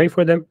need to pay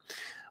for them.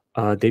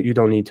 You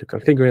don't need to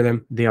configure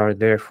them. They are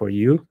there for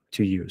you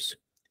to use.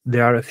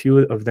 There are a few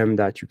of them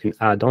that you can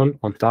add on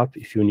top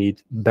if you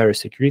need better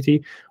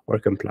security or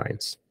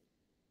compliance.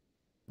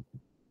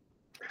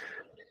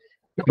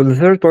 Now, the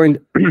third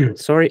point,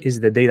 sorry, is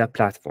the data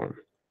platform.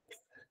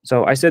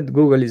 So I said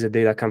Google is a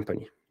data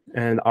company,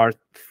 and our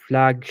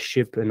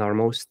flagship and our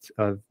most,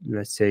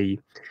 let's say,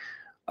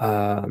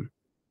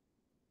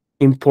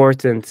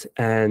 important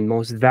and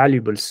most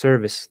valuable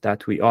service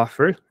that we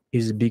offer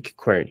is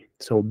BigQuery.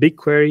 So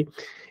BigQuery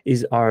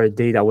is our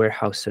data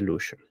warehouse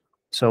solution.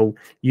 So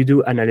you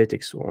do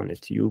analytics on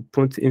it. You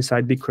put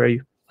inside BigQuery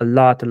a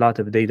lot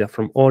of data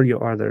from all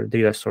your other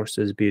data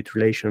sources, be it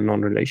relational,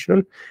 non-relational.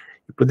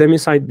 You put them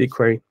inside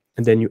BigQuery,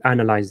 and then you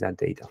analyze that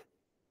data.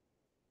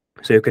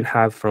 So you can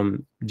have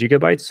from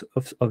gigabytes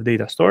of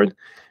data stored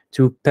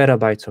to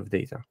petabytes of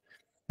data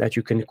that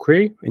you can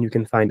query, and you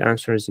can find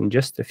answers in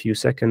just a few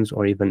seconds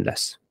or even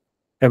less.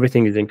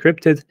 Everything is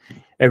encrypted.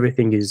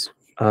 Everything is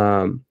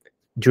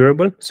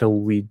durable. So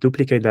we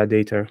duplicate that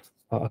data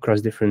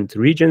across different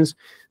regions,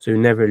 so you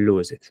never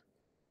lose it.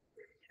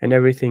 And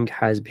everything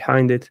has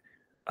behind it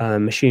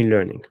machine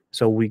learning.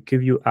 So we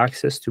give you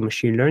access to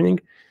machine learning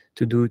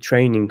to do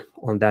training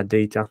on that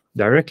data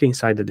directly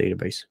inside the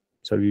database.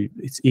 So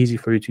it's easy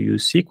for you to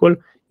use SQL.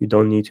 You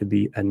don't need to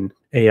be an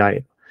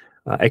AI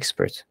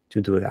expert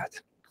to do that.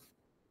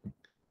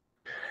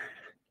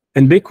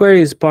 And BigQuery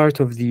is part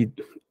of the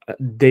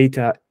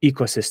data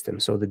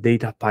ecosystem, so the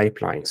data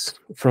pipelines.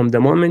 From the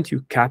moment you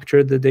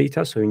capture the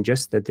data, so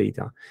ingest the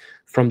data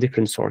from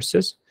different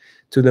sources,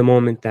 to the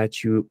moment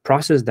that you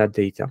process that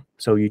data,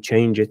 so you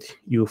change it,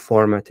 you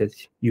format it,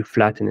 you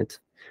flatten it,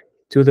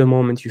 to the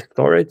moment you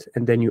store it,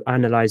 and then you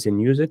analyze and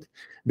use it,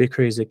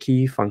 BigQuery is a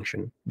key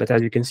function. But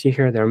as you can see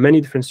here, there are many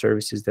different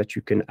services that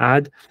you can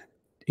add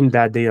in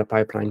that data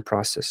pipeline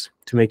process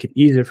to make it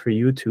easier for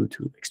you to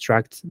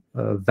extract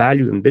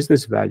value and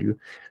business value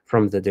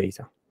from the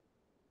data.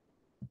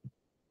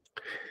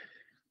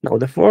 Now,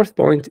 the fourth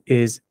point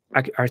is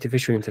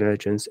artificial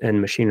intelligence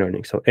and machine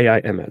learning, so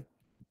AI, ML.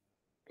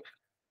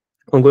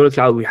 On Google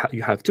Cloud,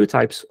 you have two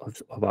types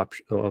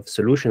of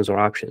solutions or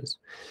options.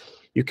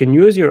 You can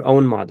use your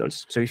own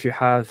models. So if you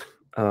have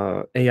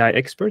AI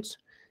experts,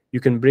 you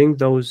can bring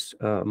those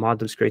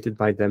models created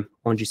by them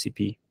on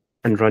GCP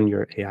and run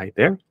your AI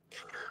there.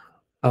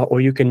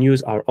 Or you can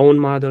use our own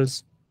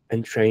models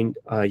and train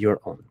your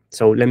own.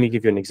 So let me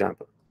give you an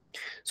example.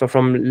 So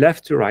from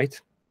left to right,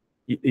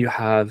 you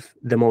have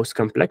the most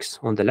complex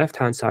on the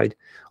left-hand side,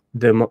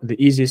 the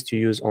easiest to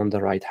use on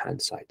the right-hand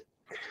side.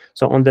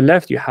 So on the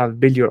left, you have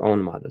build your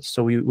own models.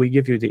 So we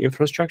give you the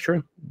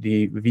infrastructure,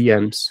 the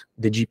VMs,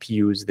 the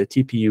GPUs, the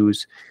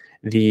TPUs,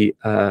 the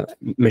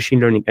machine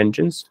learning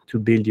engines to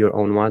build your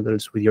own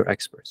models with your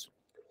experts.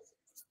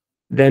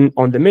 Then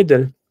on the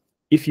middle,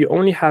 if you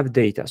only have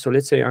data, so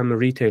let's say I'm a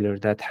retailer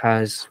that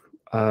has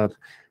a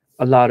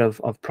lot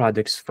of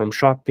products from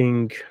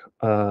shopping,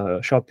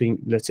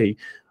 let's say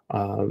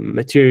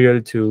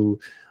material to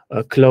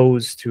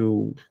clothes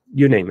to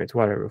you name it,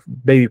 whatever,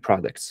 baby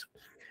products.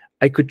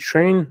 I could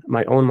train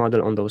my own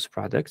model on those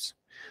products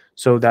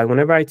so that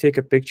whenever I take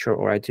a picture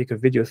or I take a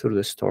video through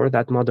the store,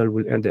 that model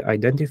will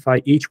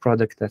identify each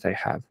product that I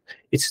have,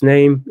 its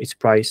name, its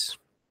price,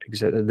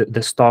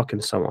 the stock,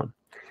 and so on.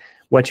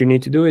 What you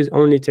need to do is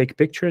only take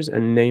pictures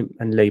and name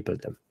and label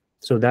them.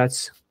 So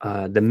that's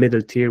the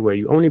middle tier where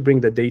you only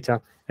bring the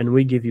data and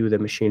we give you the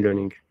machine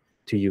learning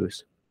to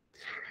use.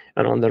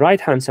 And on the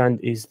right-hand side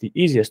is the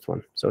easiest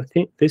one. So I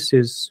think this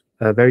is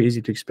very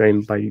easy to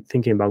explain by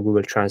thinking about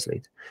Google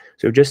Translate.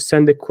 So just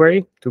send a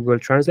query to Google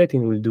Translate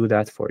and it will do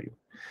that for you.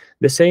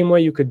 The same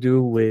way you could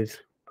do with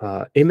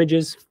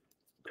images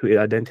to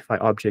identify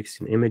objects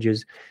in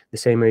images. The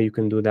same way you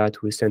can do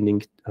that with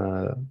sending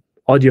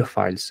audio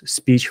files,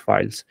 speech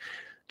files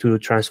to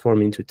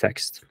transform into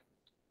text.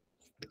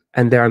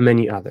 And there are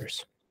many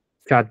others,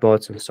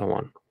 chatbots and so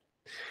on.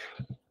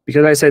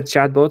 Because I said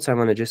chatbots, I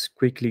want to just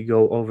quickly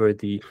go over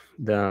the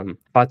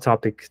hot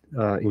topic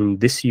in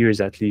this year's,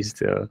 at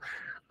least,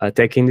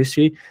 tech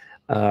industry,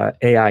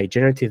 AI,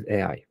 generative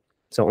AI.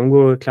 So on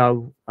Google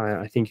Cloud,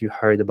 I think you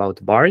heard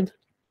about Bard.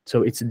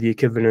 So it's the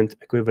equivalent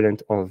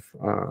of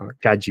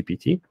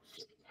ChatGPT.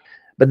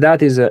 But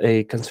that is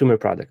a consumer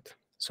product.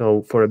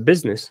 So for a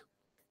business,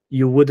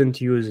 you wouldn't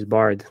use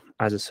Bard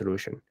as a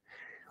solution.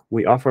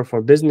 We offer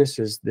for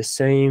businesses the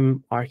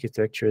same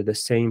architecture, the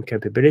same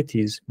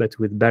capabilities, but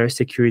with better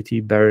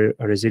security, better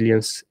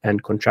resilience,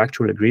 and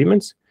contractual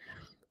agreements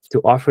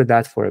to offer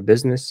that for a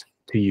business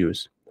to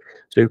use.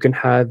 So you can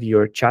have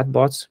your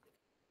chatbots,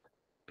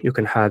 you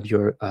can have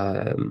your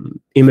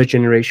image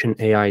generation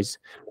AIs,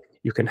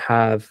 you can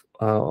have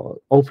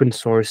open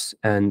source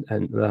and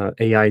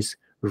AIs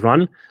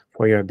run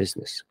for your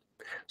business.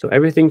 So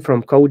everything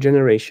from code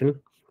generation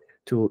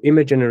to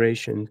image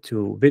generation,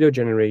 to video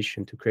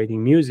generation, to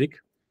creating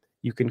music,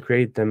 you can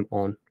create them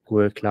on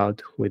Google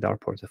Cloud with our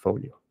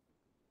portfolio.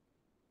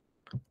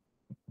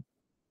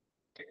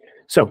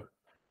 So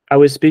I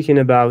was speaking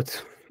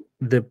about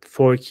the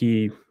 4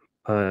 key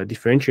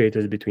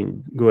differentiators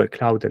between Google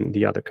Cloud and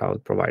the other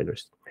cloud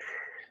providers.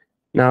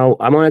 Now,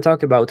 I want to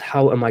talk about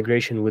how a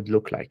migration would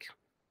look like.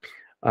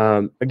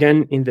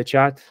 Again, in the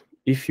chat,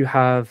 if you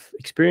have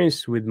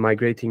experience with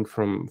migrating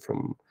from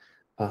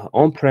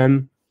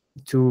on-prem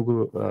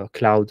to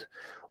cloud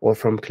or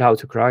from cloud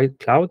to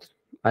cloud,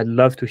 I'd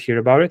love to hear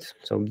about it.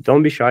 So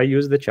don't be shy,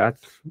 use the chat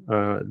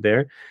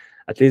there.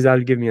 At least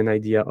that'll give me an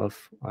idea of,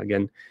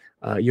 again,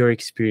 your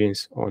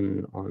experience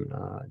on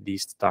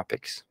these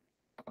topics.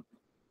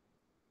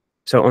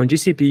 So on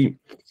GCP,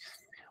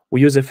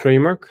 we use a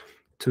framework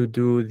to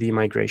do the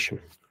migration.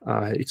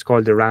 It's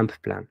called the ramp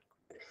plan.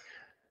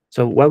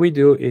 So what we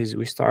do is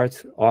we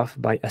start off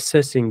by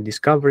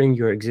discovering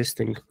your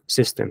existing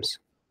systems.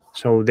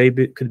 So they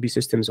could be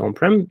systems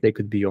on-prem, they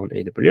could be on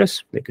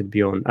AWS, they could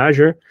be on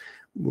Azure.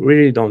 We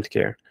really don't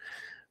care.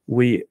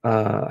 We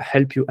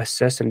help you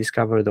assess and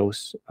discover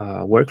those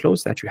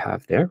workloads that you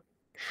have there.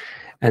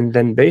 And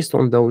then based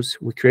on those,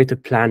 we create a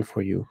plan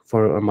for you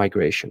for a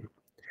migration.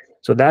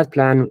 So that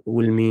plan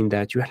will mean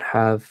that you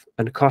have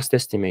a cost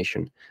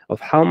estimation of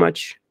how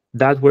much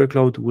that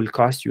workload will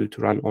cost you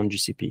to run on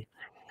GCP.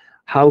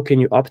 How can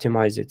you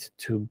optimize it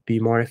to be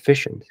more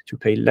efficient, to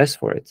pay less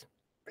for it?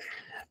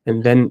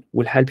 And then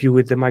we'll help you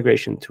with the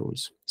migration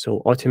tools. So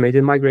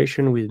automated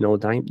migration with no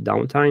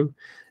downtime,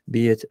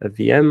 be it a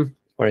VM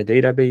or a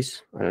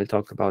database, and I'll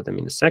talk about them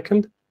in a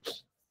second.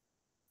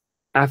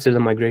 After the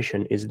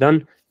migration is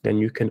done, then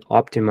you can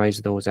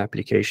optimize those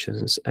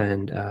applications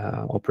and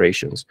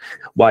operations.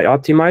 Why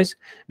optimize?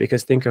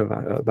 Because think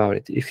about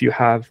it. If you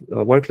have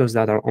workloads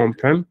that are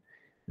on-prem,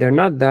 they're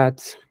not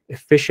that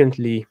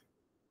efficiently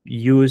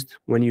used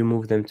when you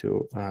move them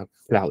to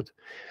cloud.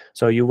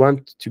 So you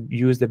want to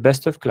use the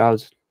best of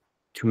clouds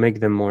to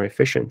make them more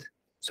efficient.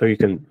 So you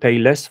can pay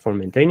less for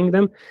maintaining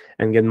them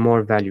and get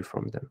more value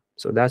from them.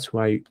 So that's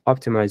why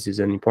optimize is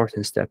an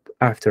important step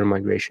after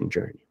migration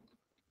journey.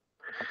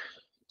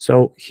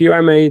 So here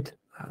I made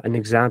an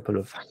example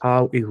of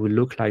how it would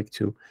look like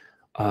to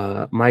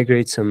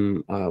migrate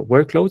some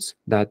workloads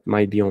that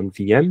might be on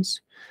VMs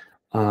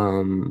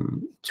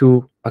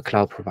to a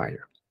cloud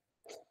provider.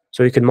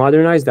 So you can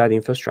modernize that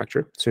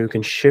infrastructure. So you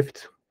can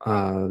shift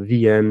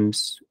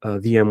VMs,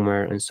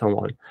 VMware, and so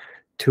on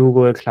to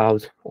Google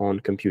Cloud on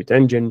Compute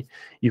Engine.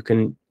 You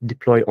can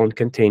deploy on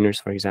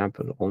containers, for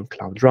example, on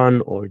Cloud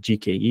Run or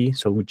GKE.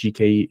 So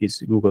GKE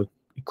is Google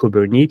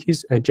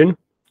Kubernetes Engine.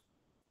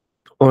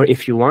 Or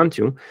if you want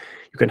to,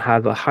 you can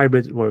have a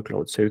hybrid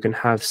workload. So you can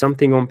have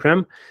something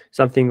on-prem,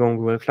 something on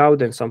Google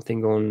Cloud, and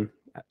something on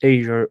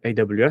Azure,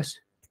 AWS.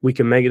 We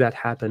can make that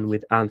happen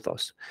with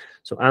Anthos.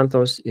 So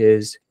Anthos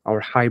is our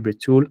hybrid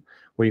tool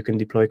where you can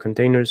deploy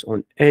containers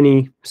on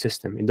any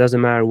system. It doesn't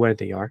matter where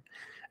they are,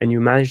 and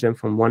you manage them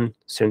from one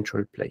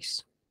central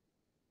place.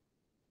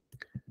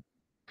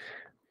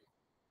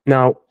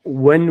 Now,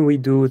 when we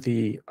do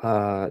the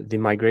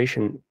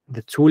migration,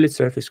 the tool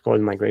itself is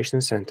called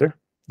Migration Center.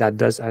 That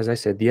does, as I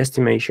said, the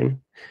estimation,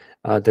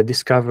 the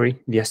discovery,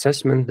 the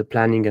assessment, the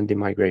planning, and the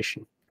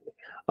migration.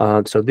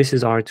 So this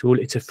is our tool.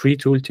 It's a free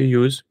tool to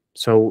use.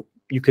 So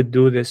you could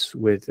do this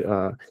with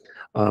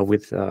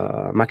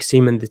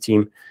Maksym and the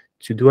team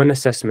to do an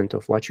assessment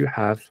of what you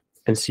have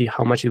and see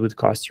how much it would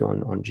cost you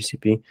on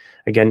GCP.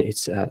 Again,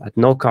 it's at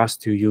no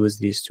cost to use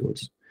these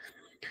tools.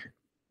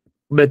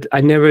 But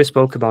I never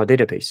spoke about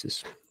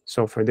databases.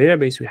 So for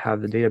database, we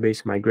have the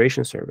database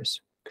migration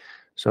service.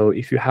 So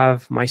if you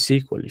have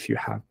MySQL, if you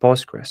have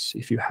Postgres,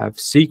 if you have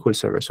SQL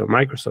Server, so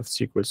Microsoft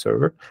SQL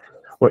Server,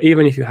 or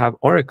even if you have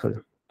Oracle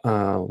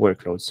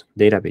workloads,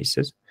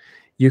 databases,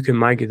 you can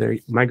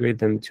migrate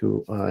them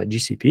to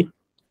GCP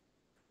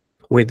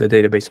with the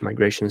database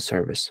migration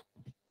service.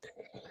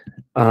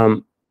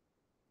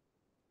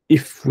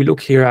 If we look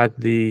here at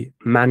the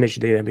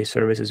managed database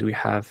services we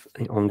have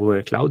on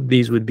Google Cloud,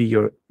 these would be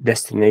your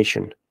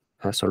destination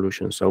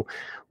solution. So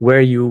where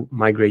you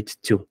migrate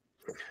to,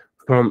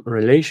 from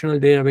relational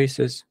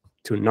databases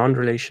to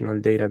non-relational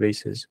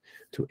databases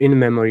to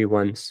in-memory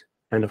ones,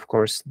 and of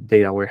course,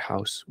 data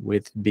warehouse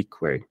with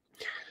BigQuery.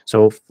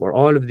 So for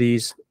all of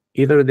these,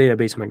 either the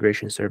database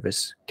migration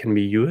service can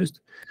be used,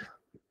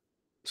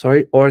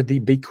 or the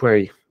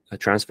BigQuery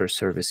transfer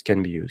service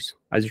can be used.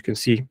 As you can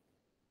see,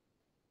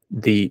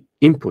 the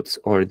inputs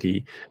or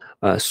the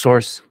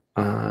source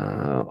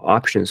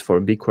options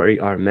for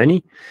BigQuery are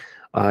many.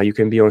 You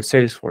can be on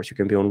Salesforce, you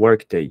can be on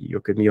Workday, you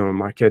can be on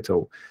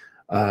Marketo,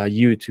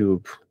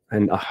 YouTube,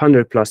 and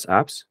 100+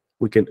 apps.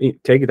 We can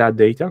take that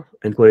data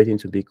and put it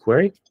into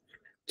BigQuery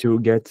to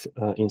get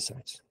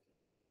insights.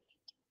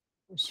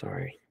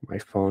 Sorry, my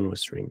phone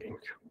was ringing.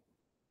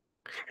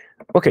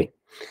 Okay,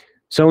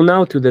 so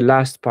now to the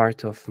last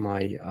part of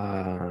my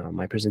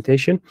my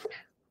presentation.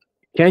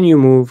 Can you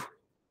move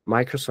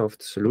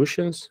Microsoft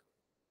solutions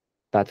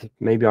that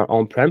maybe are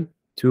on-prem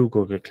to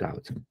Google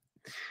Cloud?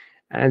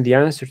 And the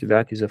answer to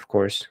that is, of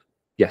course,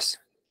 yes.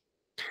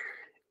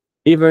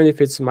 Even if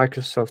it's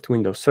Microsoft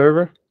Windows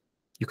Server,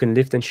 you can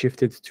lift and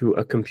shift it to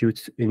a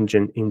compute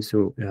engine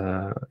into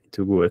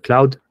Google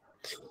Cloud.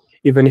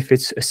 Even if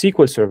it's a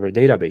SQL Server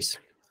database,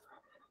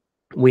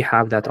 we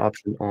have that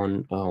option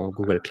on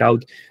Google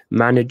Cloud.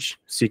 Manage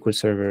SQL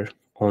Server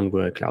on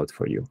Google Cloud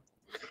for you.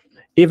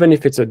 Even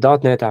if it's a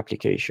 .NET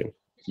application,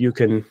 you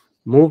can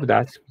move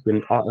that,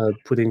 you can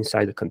put it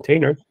inside a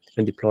container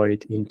and deploy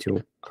it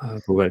into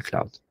Google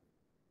Cloud.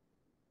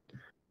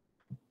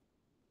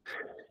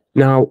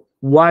 Now,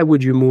 why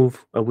would you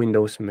move a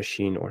Windows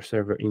machine or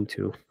server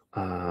into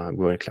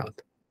Google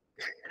Cloud?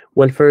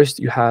 Well, first,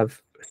 you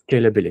have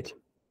scalability.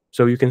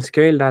 So you can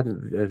scale that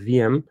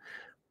VM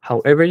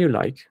however you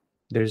like.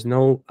 There's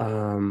no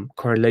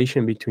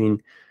correlation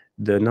between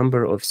the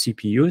number of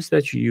CPUs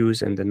that you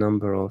use and the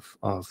number of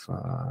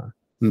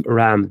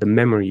RAM, the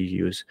memory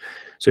you use.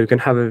 So you can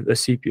have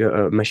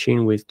a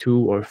machine with 2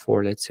 or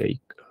 4, let's say,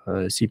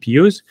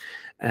 CPUs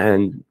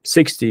and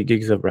 60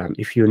 gigs of RAM.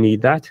 If you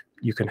need that,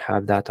 you can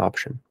have that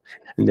option.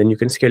 And then you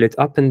can scale it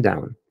up and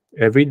down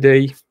every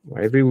day or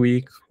every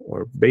week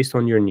or based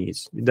on your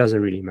needs. It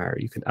doesn't really matter.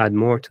 You can add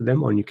more to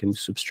them or you can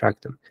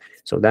subtract them.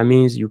 So that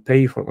means you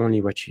pay for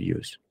only what you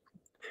use.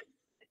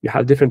 You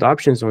have different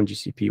options on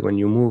GCP when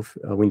you move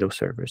Windows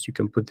servers. You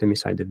can put them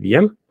inside the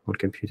VM or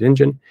Compute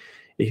Engine.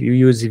 If you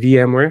use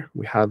VMware,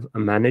 we have a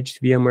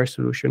managed VMware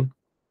solution.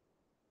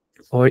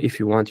 Or if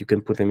you want, you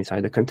can put them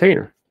inside a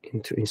container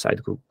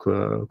inside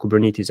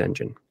Kubernetes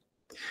Engine.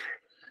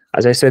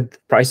 As I said,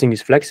 pricing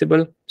is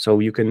flexible, so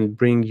you can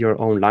bring your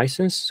own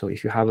license. So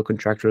if you have a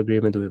contractual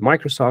agreement with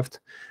Microsoft,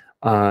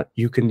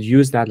 you can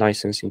use that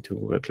license into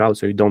Google Cloud,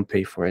 so you don't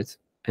pay for it,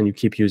 and you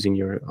keep using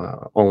your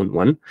own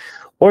one.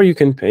 Or you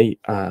can pay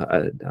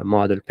a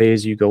model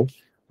pay-as-you-go,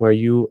 where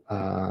you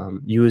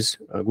use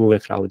Google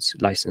Cloud's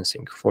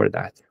licensing for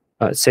that,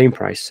 same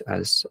price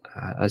as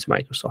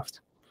Microsoft.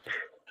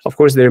 Of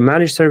course, they're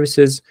managed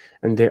services,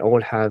 and they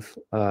all have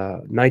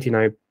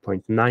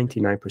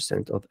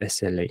 99.99% of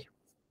SLA.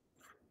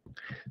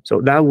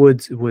 So that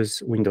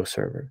was Windows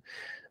Server.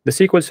 The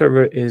SQL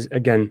Server is,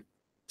 again,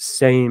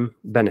 same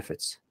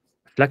benefits.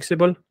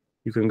 Flexible,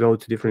 you can go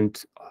to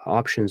different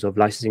options of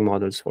licensing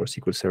models for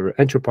SQL Server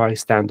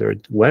Enterprise,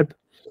 Standard, Web.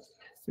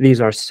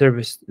 These are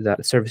services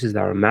that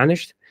are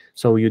managed,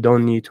 so you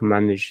don't need to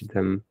manage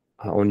them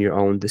on your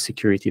own, the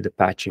security, the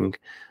patching,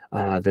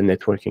 the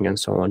networking, and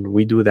so on.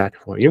 We do that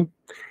for you.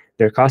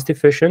 They're cost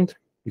efficient.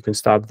 You can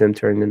stop them,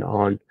 turn them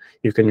on.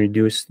 You can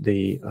reduce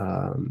the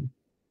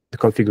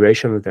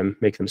configuration of them,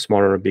 make them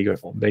smaller or bigger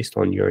based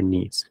on your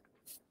needs.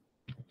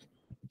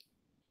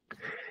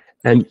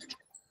 And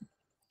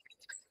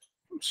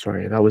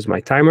sorry, that was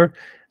my timer.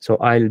 So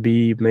I'll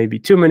be maybe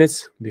 2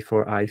 minutes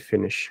before I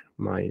finish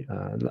my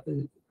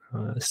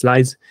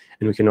slides,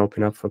 and we can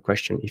open up for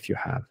question if you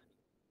have.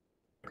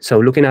 So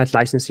looking at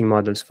licensing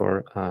models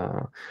for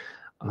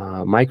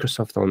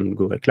Microsoft on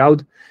Google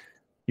Cloud,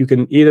 you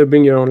can either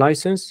bring your own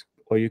license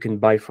or you can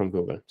buy from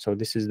Google. So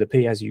this is the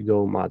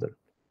pay-as-you-go model.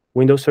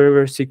 Windows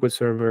Server, SQL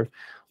Server,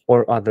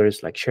 or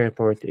others like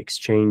SharePoint,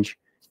 Exchange,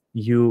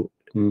 you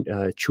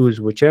choose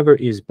whichever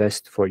is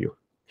best for you.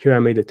 Here I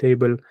made a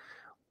table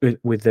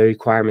with the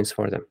requirements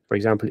for them. For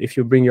example, if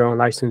you bring your own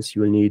license,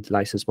 you will need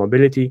license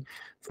mobility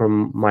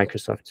from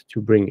Microsoft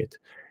to bring it.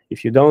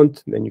 If you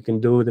don't, then you can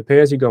do the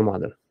pay-as-you-go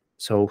model.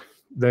 So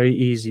very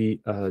easy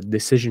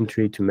decision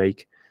tree to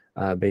make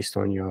based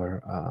on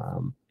your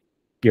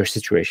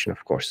situation,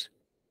 of course.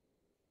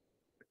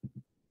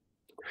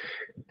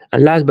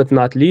 And last but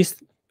not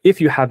least, if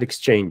you have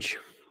Exchange,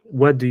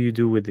 what do you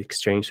do with the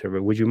Exchange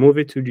server? Would you move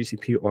it to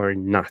GCP or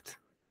not?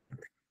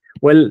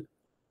 Well,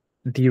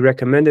 the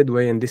recommended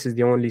way, and this is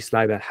the only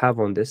slide I have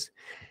on this,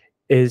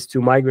 is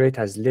to migrate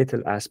as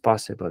little as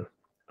possible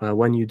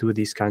when you do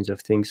these kinds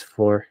of things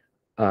for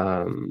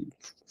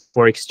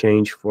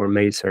Exchange, for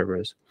mail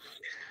servers.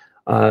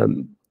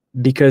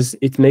 Because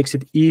it makes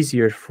it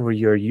easier for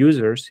your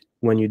users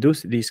when you do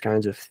these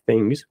kinds of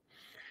things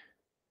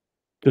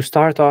to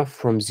start off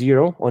from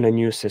zero on a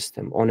new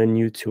system, on a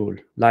new tool,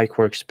 like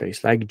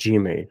Workspace, like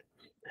Gmail.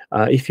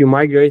 If you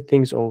migrate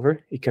things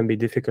over, it can be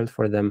difficult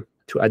for them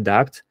to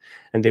adapt,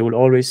 and they will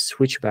always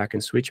switch back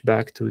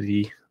to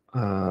the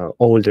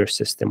older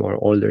system or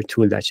older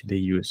tool that they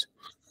use.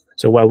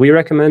 So what we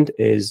recommend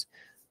is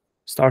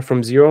start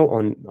from zero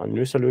on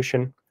new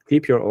solution,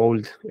 keep your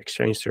old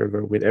Exchange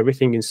server with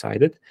everything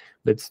inside it,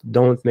 but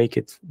don't make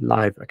it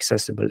live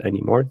accessible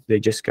anymore. They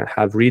just can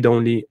have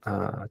read-only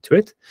to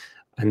it,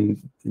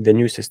 and the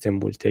new system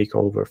will take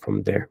over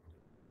from there.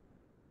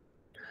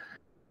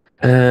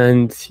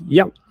 And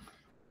yeah,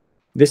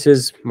 this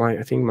is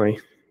I think my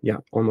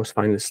almost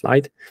final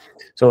slide.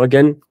 So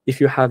again, if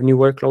you have new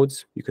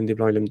workloads, you can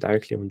deploy them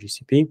directly on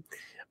GCP.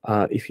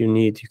 If you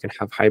need, you can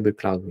have hybrid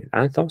cloud with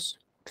Anthos.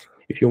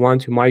 If you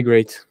want to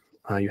migrate,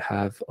 you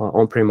have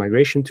on-prem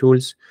migration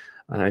tools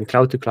and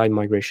cloud-to-cloud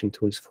migration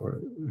tools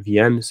for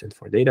VMs and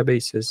for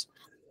databases.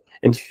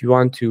 And if you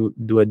want to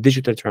do a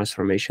digital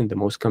transformation, the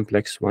most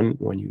complex one,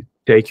 when you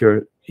take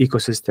your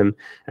ecosystem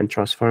and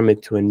transform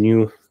it to a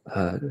new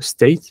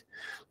state,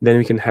 then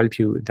we can help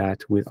you with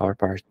that with our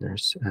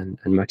partners and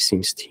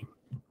Maksym's team.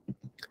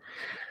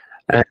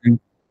 And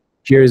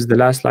here's the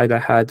last slide I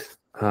had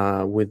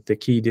with the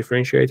key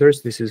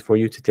differentiators. This is for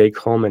you to take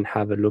home and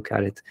have a look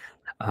at it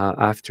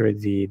after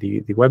the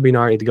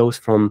webinar. It goes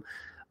from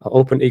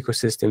open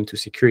ecosystem to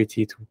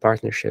security to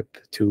partnership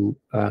to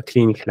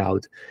clean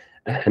cloud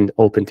and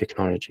open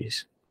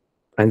technologies.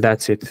 And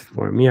that's it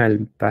for me.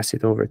 I'll pass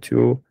it over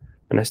to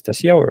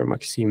Anastasia or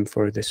Maksym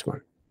for this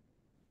one.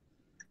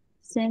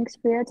 Thanks,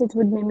 Riadh. It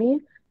would be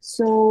me.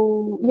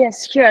 So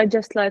yes, here I'd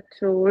just like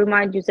to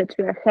remind you that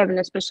we are having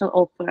a special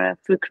offer,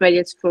 free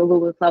credits for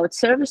Google Cloud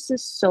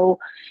Services. So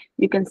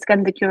you can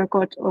scan the QR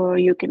code or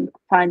you can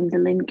find the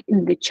link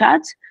in the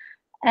chat.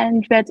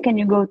 And Riadh, can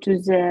you go to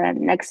the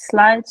next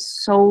slide?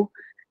 So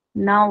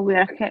now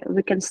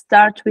we can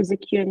start with the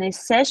Q&A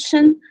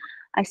session.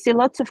 I see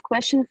lots of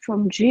questions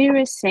from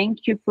Jiri.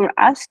 Thank you for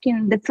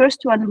asking. The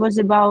first one was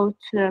about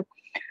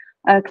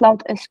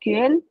Cloud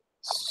SQL.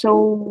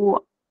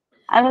 So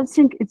I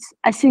think it's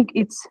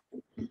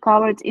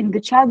covered in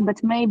the chat,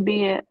 but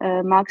maybe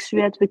Max,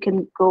 Riadh, we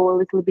can go a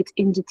little bit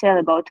in detail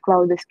about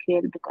Cloud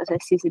SQL, because I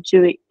see that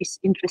Jiri is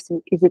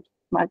interested. Is it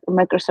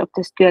Microsoft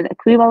SQL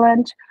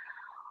equivalent,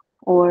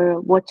 or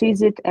what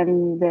is it?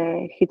 And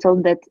he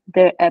told that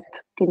their app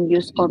can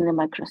use only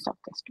Microsoft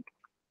SQL.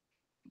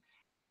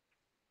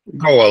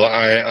 Oh, well,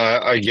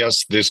 I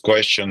guess this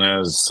question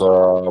is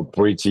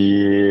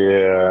pretty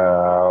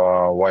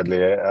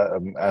widely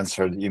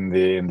answered in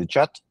the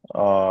chat.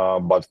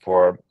 But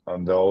for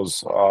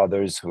those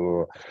others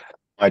who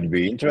might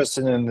be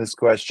interested in this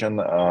question,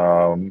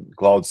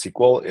 Cloud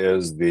SQL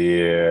is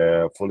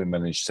the fully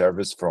managed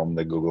service from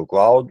the Google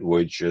Cloud,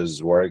 which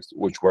works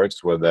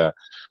with the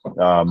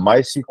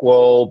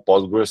MySQL,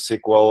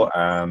 PostgreSQL,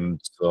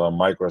 and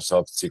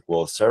Microsoft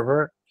SQL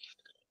Server,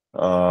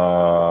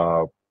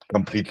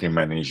 completely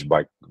managed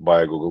by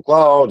Google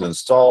Cloud,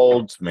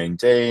 installed,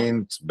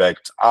 maintained,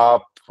 backed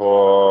up,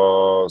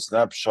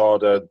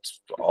 snapshotted,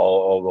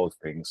 all those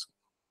things.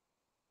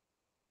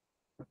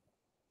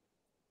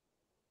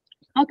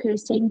 Okay,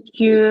 thank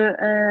you.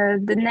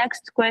 The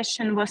next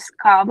question was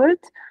covered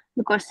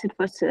because it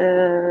was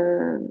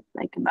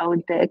like about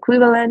the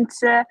equivalent.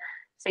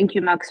 Thank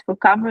you, Max, for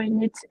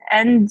covering it.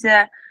 And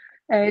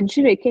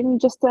Jiri, can you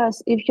just tell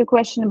us if your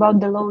question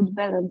about the load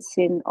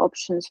balancing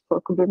options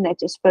for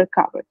Kubernetes were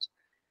covered?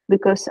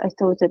 Because I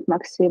thought that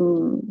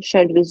Maksym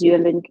shared with you a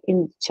link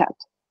in the chat.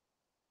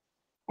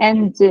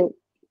 And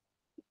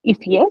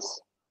if yes,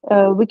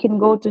 we can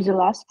go to the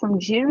last from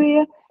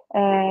Jiri.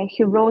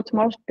 He wrote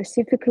more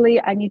specifically,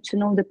 I need to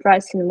know the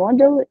pricing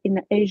model.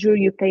 In Azure,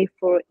 you pay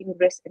for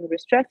ingress and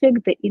egress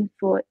traffic. The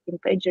info in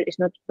Pager is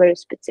not very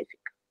specific.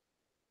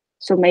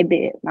 So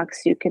maybe,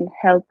 Max, you can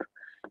help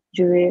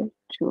Jiri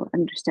to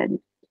understand.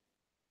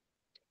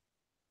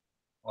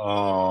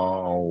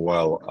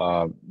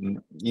 Well,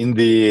 in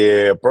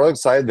the product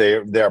side,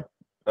 they're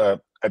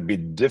a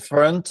bit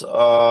different.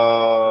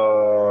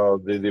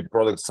 The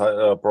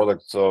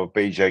product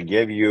page I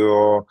gave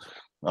you,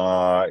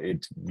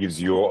 it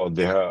gives you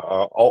the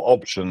all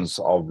options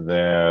of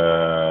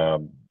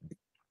the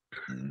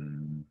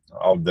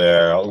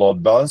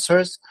load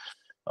balancers.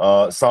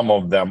 Some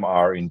of them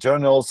are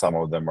internal, some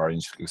of them are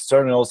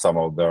external, some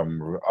of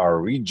them are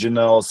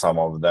regional, some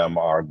of them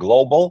are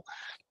global,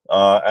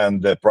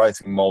 and the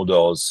pricing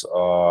models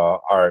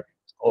are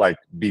like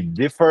bit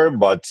differ,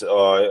 but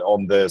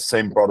on the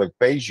same product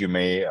page you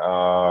may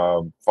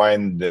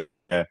find the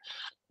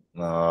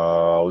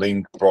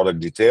link product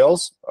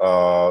details,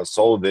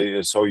 so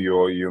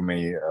you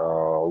may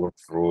look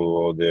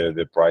through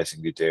the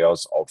pricing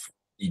details of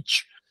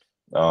each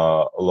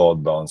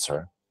load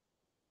balancer.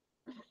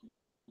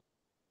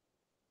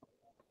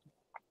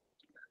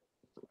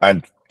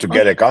 And to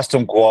get a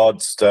custom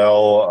quote,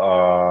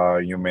 still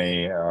you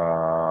may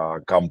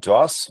come to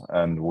us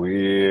and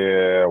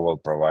we will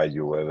provide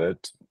you with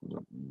it,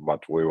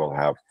 but we will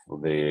have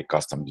the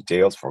custom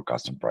details for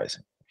custom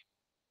pricing.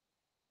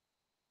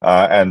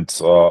 And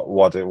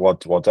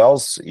what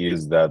else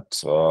is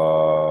that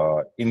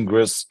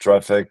ingress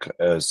traffic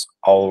is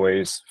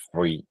always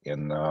free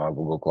in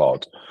Google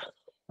Cloud.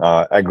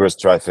 Egress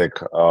traffic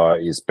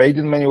is paid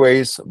in many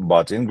ways,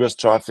 but ingress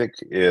traffic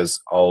is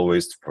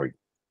always free.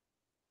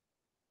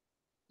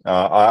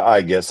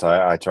 I guess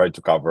I tried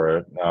to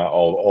cover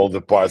all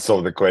the parts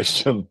of the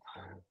question.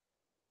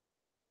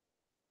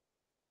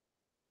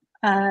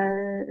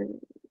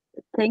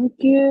 Thank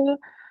you.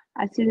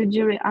 I see the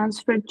Jiri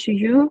answered to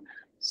you.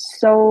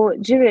 So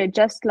Jiri,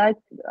 just like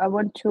I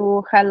want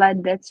to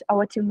highlight that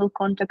our team will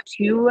contact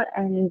you,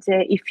 and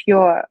if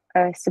you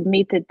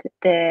submitted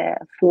the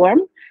form,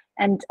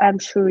 and I'm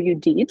sure you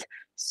did,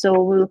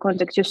 so we will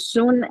contact you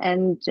soon,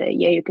 and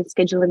yeah, you can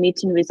schedule a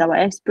meeting with our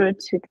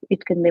experts.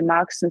 It can be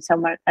Max and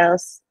someone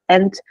else,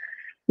 and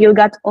you'll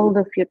get all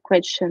of your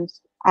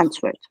questions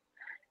answered.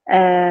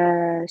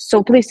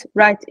 So please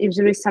write if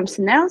there is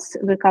something else.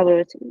 We cover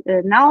it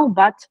now,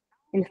 but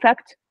in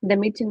fact, the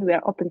meeting, we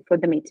are open for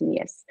the meeting,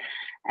 yes.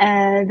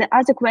 The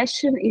other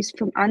question is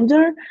from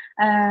Under.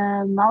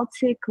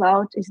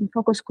 Multi-cloud is in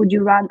focus. Could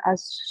you run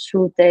us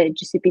through the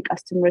GCP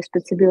customer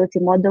responsibility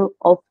model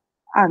of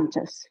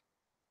Antas?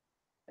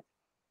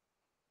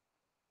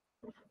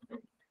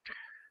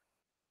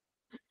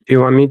 Do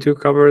you want me to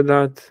cover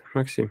that,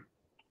 Maksym?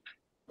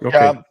 Okay.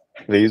 Yeah,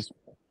 please.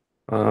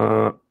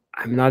 I'm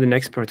not an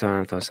expert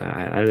on Anthos.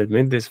 I'll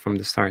admit this from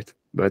the start.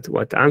 But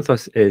what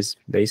Anthos is,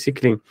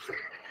 basically,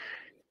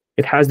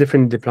 it has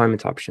different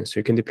deployment options. So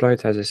you can deploy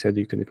it, as I said,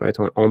 you can deploy it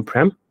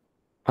on-prem.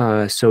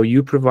 So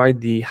you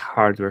provide the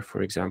hardware,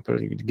 for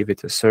example, you give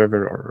it a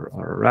server or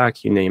a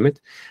rack, you name it,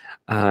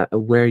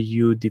 where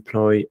you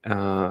deploy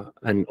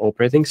an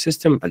operating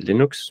system, a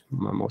Linux,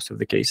 most of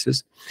the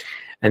cases.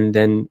 And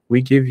then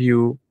we give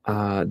you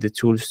the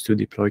tools to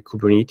deploy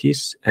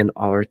Kubernetes and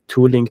our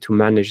tooling to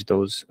manage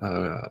those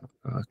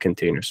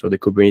containers, so the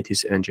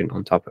Kubernetes engine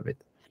on top of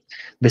it.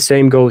 The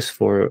same goes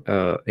for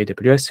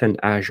AWS and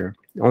Azure,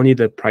 only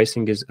the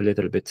pricing is a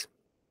little bit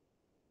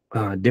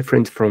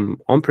different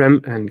from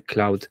on-prem and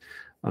cloud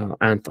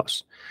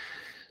Anthos.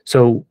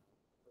 So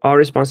our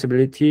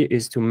responsibility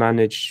is to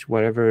manage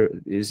whatever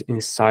is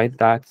inside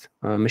that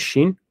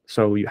machine.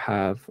 So you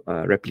have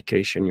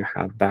replication, you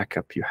have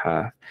backup, you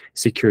have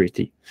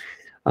security.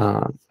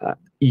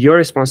 Your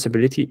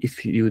responsibility,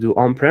 if you do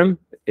on-prem,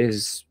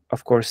 is,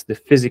 of course, the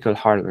physical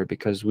hardware,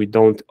 because we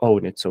don't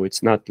own it. So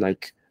it's not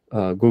like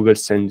Google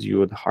sends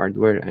you the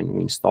hardware and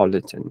we install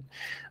it and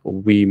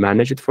we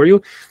manage it for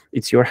you.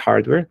 It's your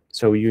hardware,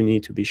 so you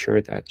need to be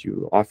sure that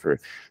you offer,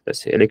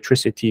 let's say,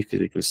 electricity,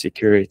 physical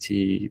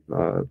security,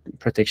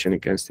 protection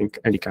against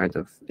any kind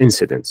of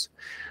incidents.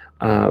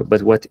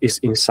 But what is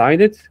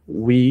inside it,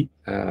 we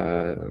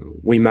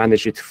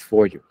manage it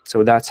for you.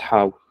 So that's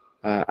how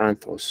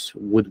Anthos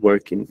would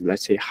work in,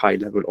 let's say,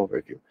 high-level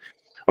overview.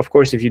 Of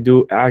course, if you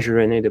do Azure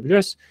and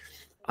AWS,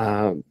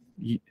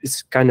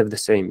 it's kind of the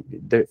same.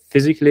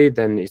 Physically,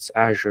 then it's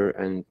Azure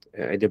and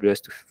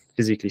AWS to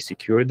physically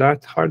secure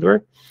that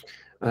hardware.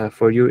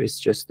 For you, it's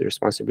just the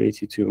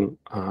responsibility to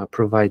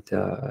provide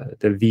the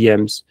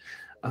VMs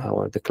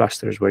or the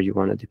clusters where you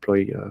want to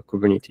deploy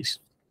Kubernetes.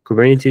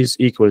 Kubernetes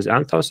equals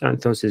Anthos.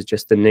 Anthos is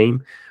just the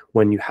name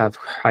when you have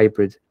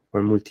hybrid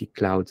or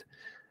multi-cloud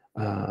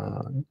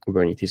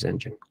Kubernetes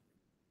engine.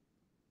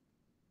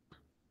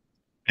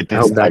 It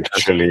is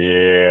actually,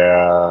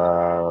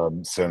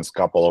 since a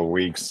couple of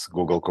weeks,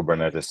 Google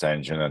Kubernetes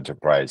Engine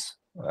Enterprise.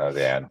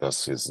 The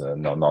Anthos is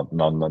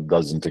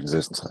doesn't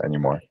exist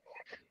anymore.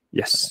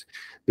 Yes,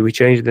 we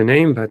changed the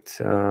name, but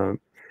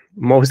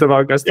most of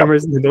our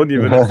customers don't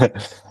even.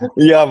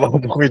 Yeah,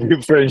 but we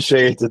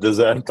differentiate it as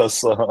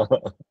Anthos.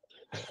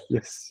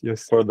 Yes,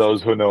 yes. For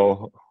those who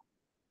know.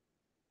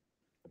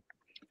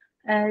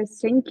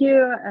 Thank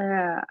you.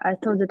 I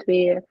thought that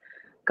we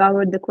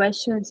covered the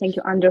question. Thank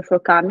you, Andrew, for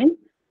coming.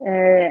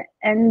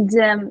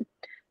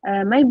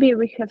 Maybe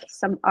we have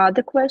some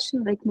other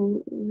question. Let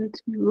me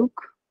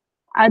look.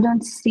 I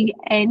don't see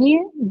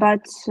any,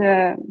 but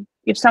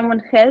if someone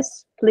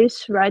has,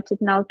 please write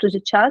it now to the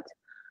chat.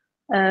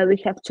 We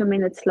have 2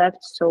 minutes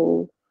left,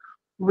 so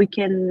we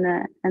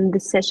can end the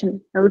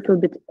session a little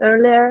bit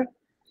earlier.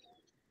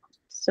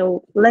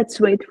 So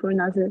let's wait for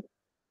another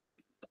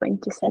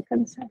 20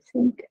 seconds, I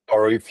think.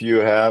 Or if you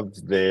have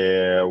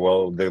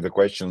the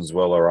questions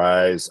will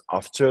arise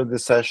after the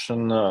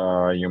session,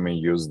 you may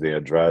use the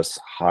address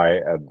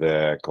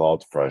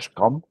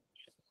hi@cloudfresh.com.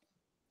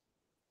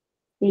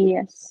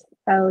 Yes,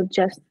 I'll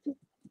just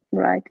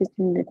write it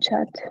in the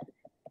chat.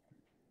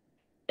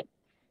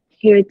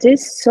 Here it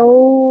is.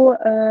 So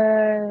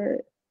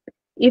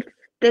if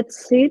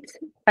that's it,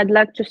 I'd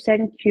like to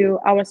thank you,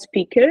 our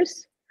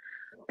speakers,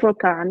 for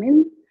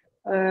coming.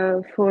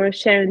 For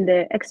sharing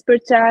the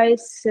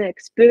expertise,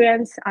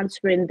 experience,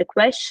 answering the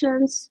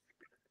questions.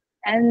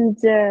 And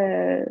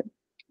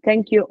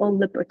thank you all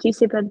the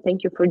participants.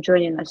 Thank you for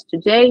joining us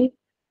today.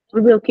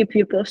 We will keep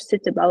you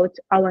posted about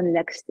our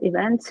next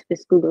events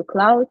with Google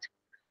Cloud.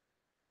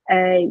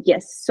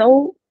 Yes,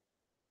 so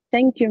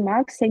thank you,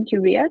 Max. Thank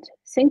you, Riadh. I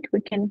think we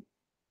can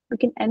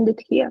end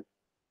it here.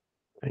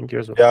 Thank you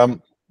as well. Yeah,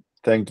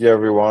 thank you,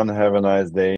 everyone. Have a nice day.